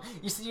strong.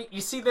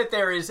 You see that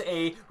there is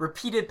a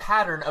repeated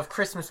pattern of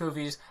Christmas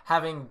movies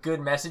having good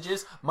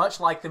messages, much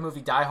like the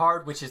movie Die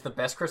Hard, which is the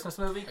best Christmas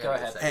movie. Go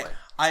ahead. Hey,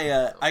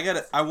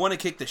 I want to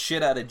kick the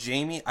shit out of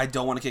Jamie. I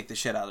don't want to kick the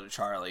shit out of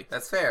Charlie.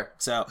 That's fair.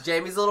 So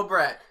Jamie's a little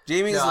brat.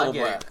 Jamie's No, a I little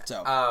get brat. it.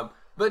 So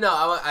But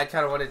no, I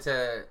kind of wanted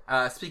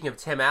to. Speaking of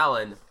Tim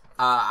Allen,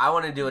 I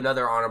want to do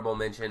another honorable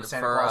mention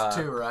Santa for. Claus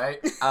 2, right?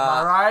 Am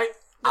I right?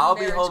 I'll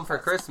be Marriage home for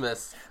Clause.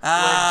 Christmas with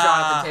Ah.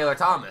 Jonathan Taylor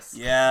Thomas.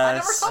 yes. I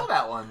never saw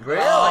that one.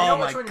 Really? I know Oh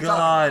which my one you're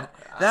god,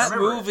 talking about. I that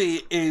remember it.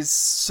 movie is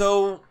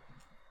so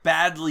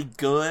badly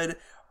good,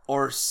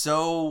 or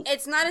so.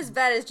 It's not as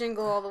bad as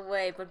Jingle All the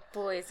Way, but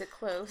boy, is it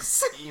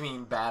close. You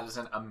mean bad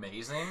isn't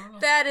amazing?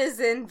 That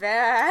isn't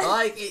bad.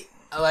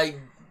 Like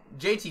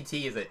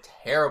JTT is a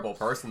terrible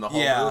person the whole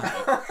Yeah.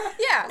 movie.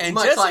 Yeah. And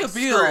Much Jessica like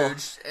Biel,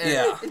 Scrooge and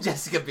yeah.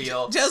 Jessica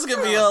Biel. Jessica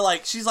Biel,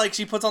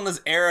 she puts on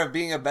this air of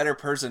being a better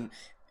person.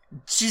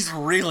 She's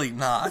really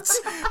not.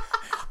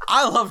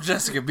 I love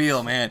Jessica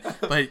Biel, man,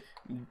 but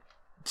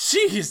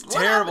she's What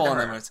terrible in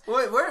happened that to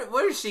her?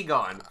 Where is she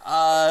gone?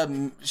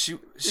 movie. She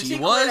Did she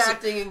quit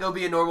acting and go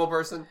be a normal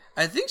person?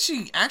 I think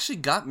she actually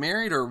got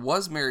married or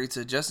was married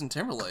to Justin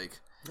Timberlake.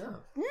 No.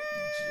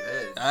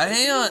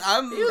 Hang on,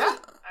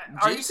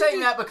 Are you saying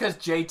that because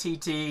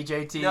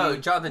JT? No,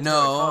 Jonathan No.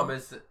 Taylor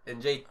Thomas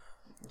and J.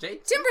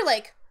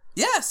 Timberlake.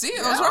 yeah. See,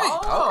 I was right.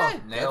 Oh, Okay,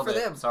 nailed good for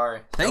it. them. Sorry.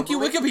 Thank you,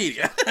 Don't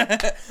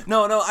Wikipedia.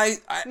 no, I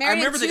Married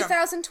remember in they got.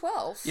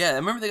 2012. Yeah, I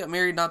remember they got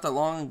married not that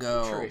long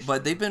ago, Trish.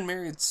 but they've been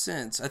married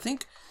since. I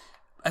think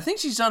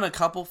she's done a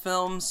couple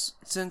films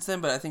since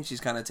then, but I think she's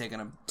kind of taken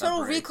a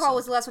Total break, Recall so-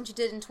 was the last one she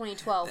did in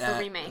 2012, the That-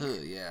 remake.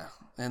 yeah,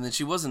 and then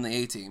she was in the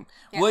A-Team,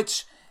 Yeah.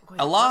 which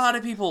a lot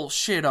of people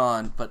shit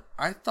on, but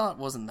I thought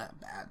wasn't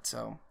that bad.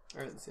 So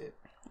I didn't see it.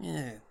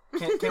 yeah,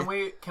 Can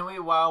we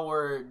while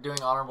we're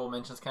doing honorable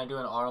mentions, can I do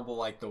an honorable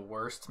like the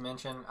worst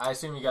mention? I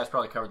assume you guys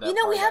probably covered that. You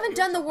know, we part haven't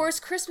out. done the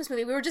worst Christmas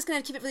movie. We were just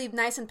gonna keep it really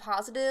nice and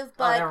positive, Oh,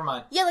 but never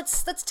mind. yeah,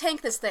 let's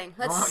tank this thing.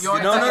 Let's. You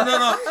want-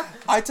 no.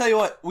 I tell you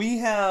what,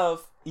 we've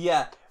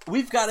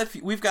got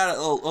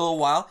a little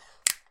while.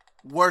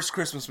 Worst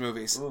Christmas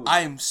movies. Ooh.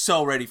 I am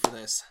so ready for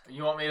this.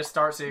 You want me to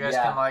start so you guys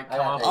Yeah, can like I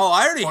come got up? it. Oh,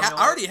 I Formulate.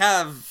 already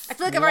have. I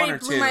feel like I've one already or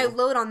blew two. my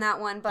load on that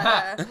one, but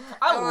I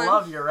go on.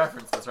 love your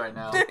references right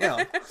now.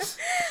 Yeah.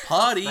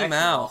 Potty Thank you.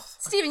 mouth.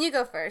 Steven, you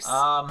go first.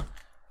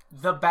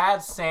 The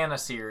Bad Santa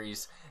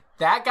series.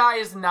 That guy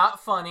is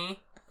not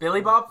funny. Billy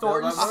Bob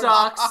Thornton Bob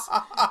Thornton. sucks.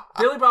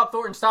 Billy Bob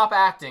Thornton, stop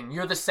acting.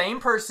 You're the same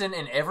person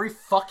in every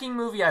fucking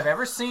movie I've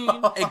ever seen.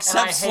 Except and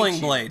I hate Sling you.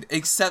 Blade.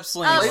 Except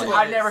Sling Oh, Blade.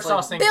 I never saw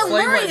Sling Bill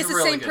Blade. Murray Blade is the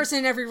really same good. person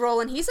in every role,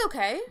 and he's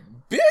okay.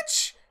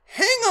 Bitch,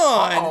 hang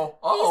on.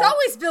 He's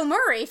always Bill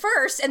Murray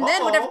first, and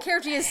then whatever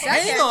character he is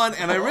second. Hang on,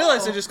 and I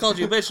realized I just called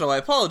you a bitch, so I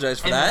apologize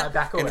for And then that. I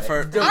back And away.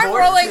 for I'm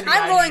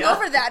rolling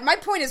over that. My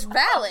point is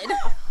valid.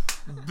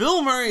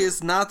 Bill Murray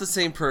is not the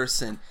same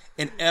person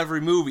in every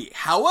movie.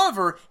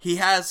 However, he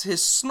has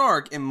his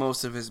snark in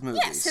most of his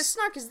movies. Yes, his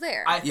snark is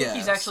there. I think Yes.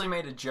 he's actually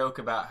made a joke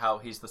about how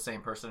he's the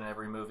same person in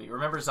every movie.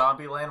 Remember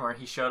Zombieland where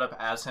he showed up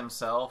as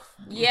himself?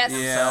 Yes.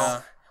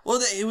 Yeah.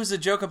 Well, it was a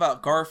joke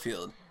about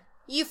Garfield.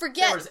 You There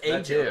forget, was a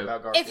That joke too. about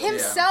if Garfield.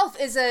 himself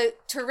is a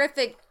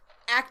terrific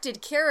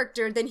acted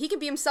character, then he can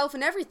be himself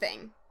in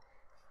everything.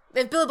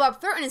 If Billy Bob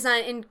Thornton is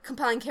not a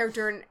compelling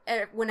character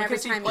whenever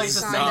Because he time plays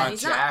he's the on, same then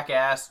he's not.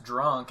 jackass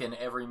drunk in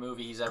every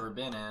movie he's ever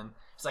been in.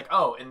 It's like,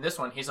 oh, in this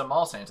one, he's a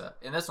mall Santa.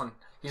 In this one,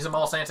 he's a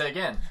mall Santa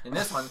again. In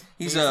this one,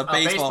 He's a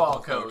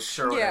baseball coach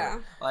or Yeah.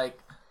 whatever. Like,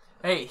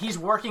 hey, he's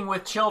working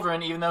with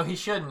children even though he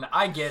shouldn't.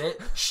 I get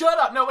it. Shut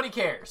up. Nobody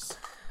cares.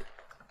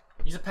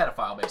 He's a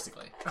pedophile,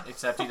 basically.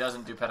 Except he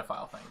doesn't do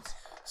pedophile things.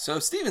 So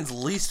Steven's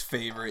least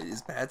favorite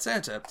is Bad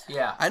Santa.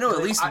 Yeah. I know at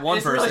Really, least one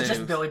it's person really just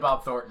who- Billy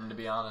Bob Thornton, to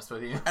be honest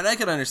with you. And I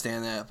can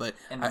understand that, but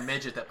And the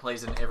midget that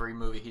plays in every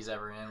movie he's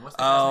ever in. What's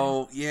the guy's name?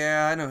 oh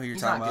yeah, I know who you're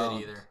He's talking not about.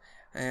 good either.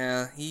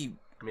 Yeah, he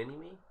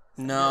Mini-Me?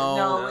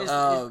 No, it's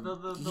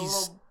the he's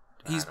little...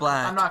 he's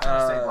black. I'm not going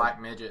to say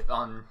black midget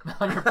on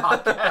your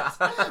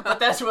podcast, but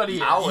that's what he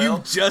is. I will.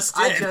 You just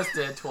I did. just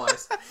did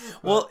twice.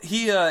 Well,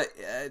 he I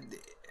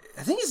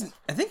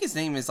think his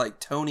name is like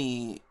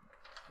Tony.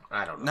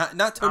 I don't know.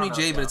 Not Tony I don't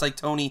know, J, but yeah. it's like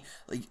Tony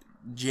like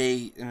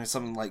J and it's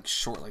something like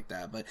short like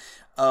that. But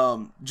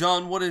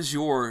John, what is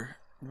your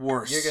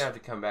worst? You're gonna have to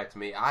come back to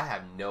me. I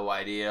have no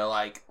idea,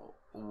 like,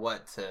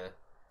 what to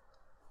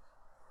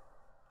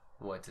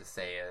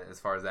say as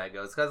far as that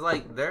goes. Because,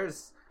 like,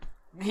 there's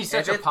He's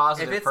such If a it-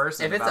 positive if it's-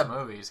 person if it's about a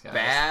movies, guys.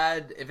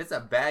 bad. If it's a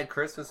bad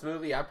Christmas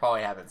movie, I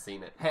probably haven't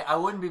seen it. Hey, I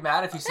wouldn't be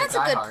mad if you said That's a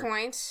Die good Hard.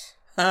 point.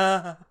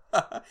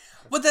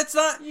 but that's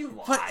not. You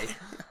but lie.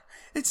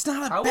 it's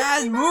not I a wouldn't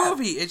bad be mad.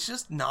 movie. It's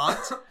just not.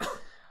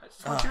 I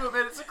just want you to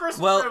admit it's a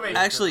Christmas Well, movie.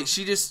 actually,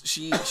 she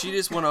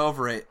just went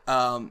over it.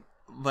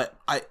 but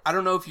I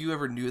don't know if you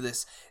ever knew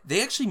this.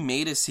 They actually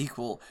made a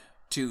sequel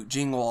to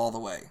Jingle All the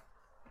Way.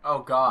 Oh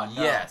God,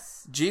 no.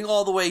 Yes. Jingle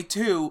All the Way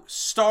 2,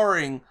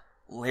 starring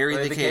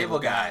Larry the Cable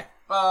Guy.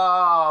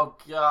 Oh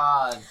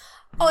God.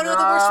 Oh, no,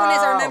 the worst one is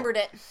I remembered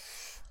it.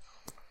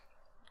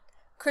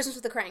 Christmas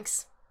with the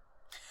Cranks.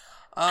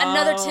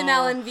 Another Tim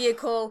Allen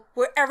vehicle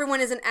where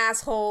everyone is an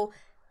asshole.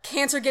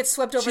 Cancer gets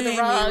swept over the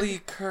rug. Jamie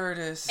Lee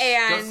Curtis.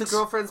 And Ghost of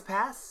Girlfriend's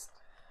Past?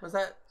 Was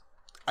that?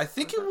 I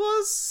think it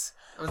was.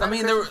 Was that I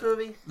mean, a Christmas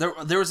movie?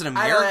 there was an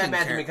I know American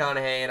that Matthew character.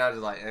 McConaughey, and I was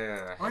just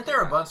like, Aren't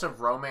there a bunch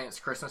of romance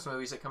Christmas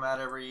movies that come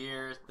out every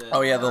year?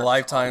 Oh yeah, the are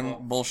Lifetime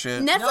horrible?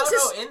 bullshit. Netflix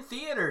is... No, in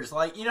theaters.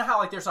 Like, you know how,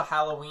 like, there's a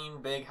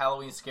big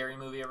Halloween scary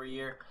movie every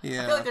year?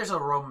 Yeah. I feel like there's a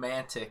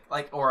romantic,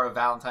 like, or a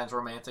Valentine's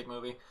romantic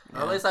movie.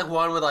 or at least like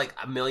one with like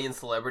a million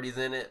celebrities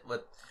in it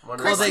with one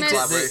of Well, those they did.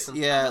 Christmas.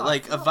 Yeah,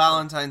 like a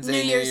Valentine's Day,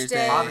 New New Year's Year's Day.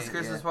 Day. Office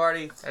Christmas yeah.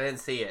 Party. I didn't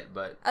see it,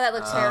 but Oh, that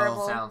looks Oh,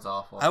 terrible. sounds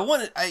awful. I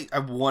wanted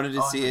to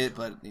Oh, see I- it,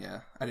 but yeah,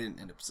 I didn't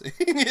end up seeing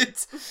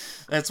it.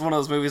 That's one of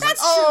those movies That's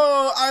like,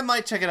 oh, I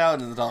might check it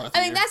out in the dollar theater.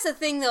 I mean, that's the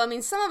thing, though. I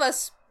mean, some of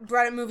us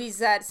brought up movies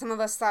that some of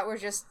us thought were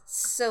just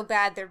so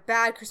bad they're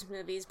bad Christmas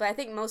movies, but I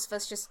think most of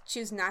us just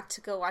choose not to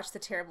go watch the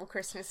terrible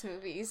Christmas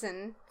movies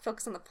and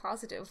focus on the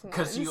positive ones.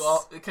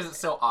 Because it's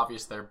so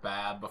obvious they're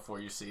bad before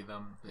you see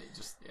them. They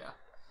just, yeah.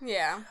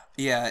 Yeah.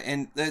 Yeah,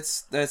 and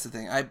that's the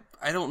thing.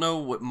 I don't know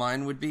what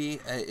mine would be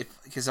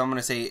because I'm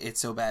gonna say it's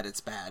so bad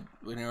it's bad.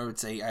 I would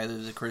say either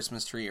The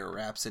Christmas Tree or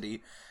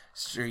Rhapsody,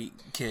 Street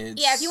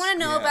Kids. Yeah, if you want to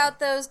know Yeah. about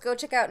those, go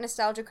check out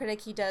Nostalgia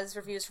Critic. He does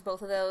reviews for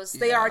both of those.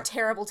 They Yeah. are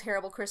terrible,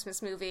 terrible Christmas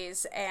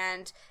movies,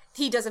 and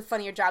he does a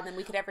funnier job than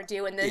we could ever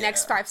do in the Yeah.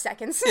 next 5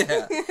 seconds.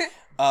 Yeah.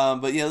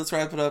 But yeah, let's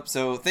wrap it up.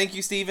 So thank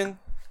you, Steven.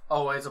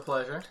 Always a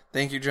pleasure.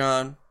 Thank you,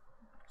 John.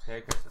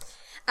 Merry Christmas.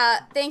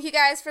 Thank you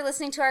guys for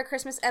listening to our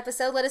Christmas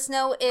episode. Let us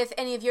know if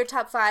any of your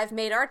top 5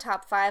 made our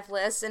top 5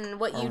 list and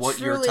what Or you what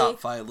truly... your top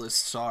 5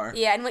 lists are.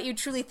 Yeah, and what you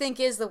truly think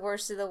is the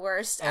worst of the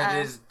worst. And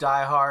is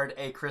Die Hard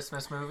a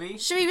Christmas movie?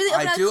 Should we really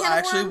open I up do a can of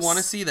actually worms? want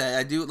to see that.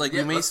 I do like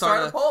Yeah, we may let's start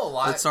start a poll.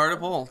 Let's start a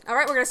poll. All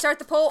right, we're going to start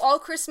the poll all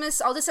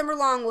Christmas, all December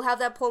long. We'll have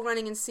that poll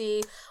running and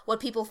see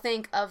what people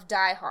think of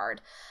Die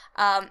Hard.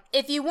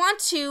 If you want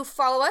to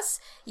follow us,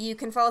 you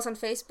can follow us on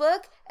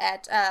Facebook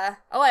at,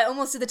 I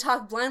almost did the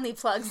Talk Blindly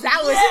plugs.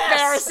 That was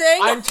embarrassing.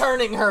 I'm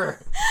turning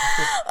her.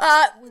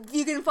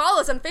 You can follow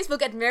us on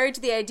Facebook at Married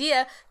to the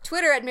Idea,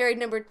 Twitter at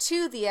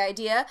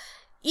married2theidea,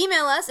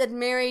 email us at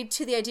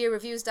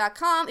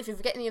marriedtotheideareviews.com. If you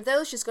forget any of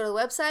those, just go to the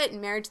website,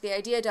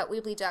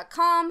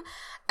 marriedtotheideia.weebly.com,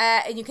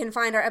 and you can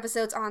find our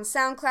episodes on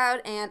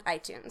SoundCloud and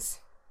iTunes.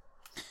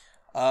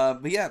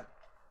 But yeah,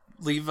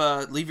 leave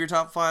your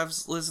top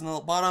 5s lists in the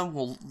bottom.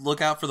 We'll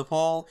look out for the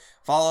poll.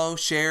 Follow,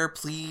 share,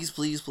 please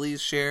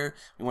share.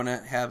 We want to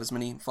have as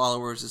many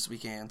followers as we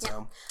can.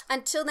 So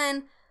Until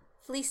then,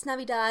 Feliz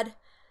Navidad,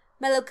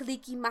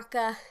 Melokaliki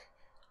Maka,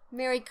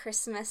 Merry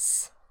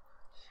Christmas.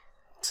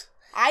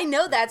 I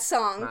know that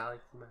song.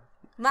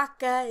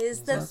 Maca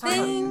is the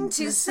thing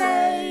to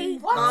say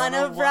on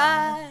a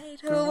bright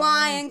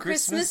Hawaiian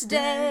Christmas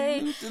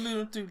day.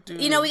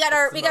 You know, we got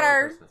our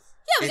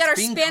It's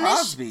Bing Spanish.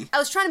 Crosby. I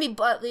was trying to be,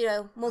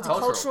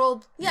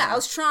 multicultural. Yeah, I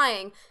was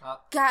trying.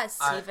 God,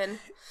 Steven.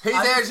 He's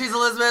there, she's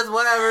Elizabeth,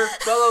 whatever.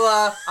 Blah, blah,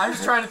 blah. I'm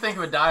just trying to think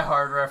of a Die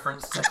Hard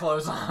reference to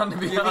close on. To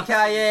be honest.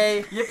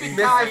 Yippee-ki-yay.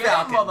 Yippee-ki-yay,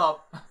 Falcon.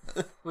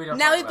 mother- We don't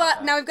Now talk we've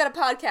about got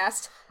that. a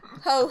podcast.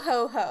 Ho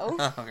ho ho.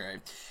 Okay.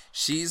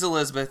 She's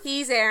Elizabeth.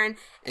 He's Aaron,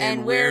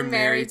 and we're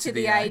married to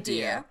the idea.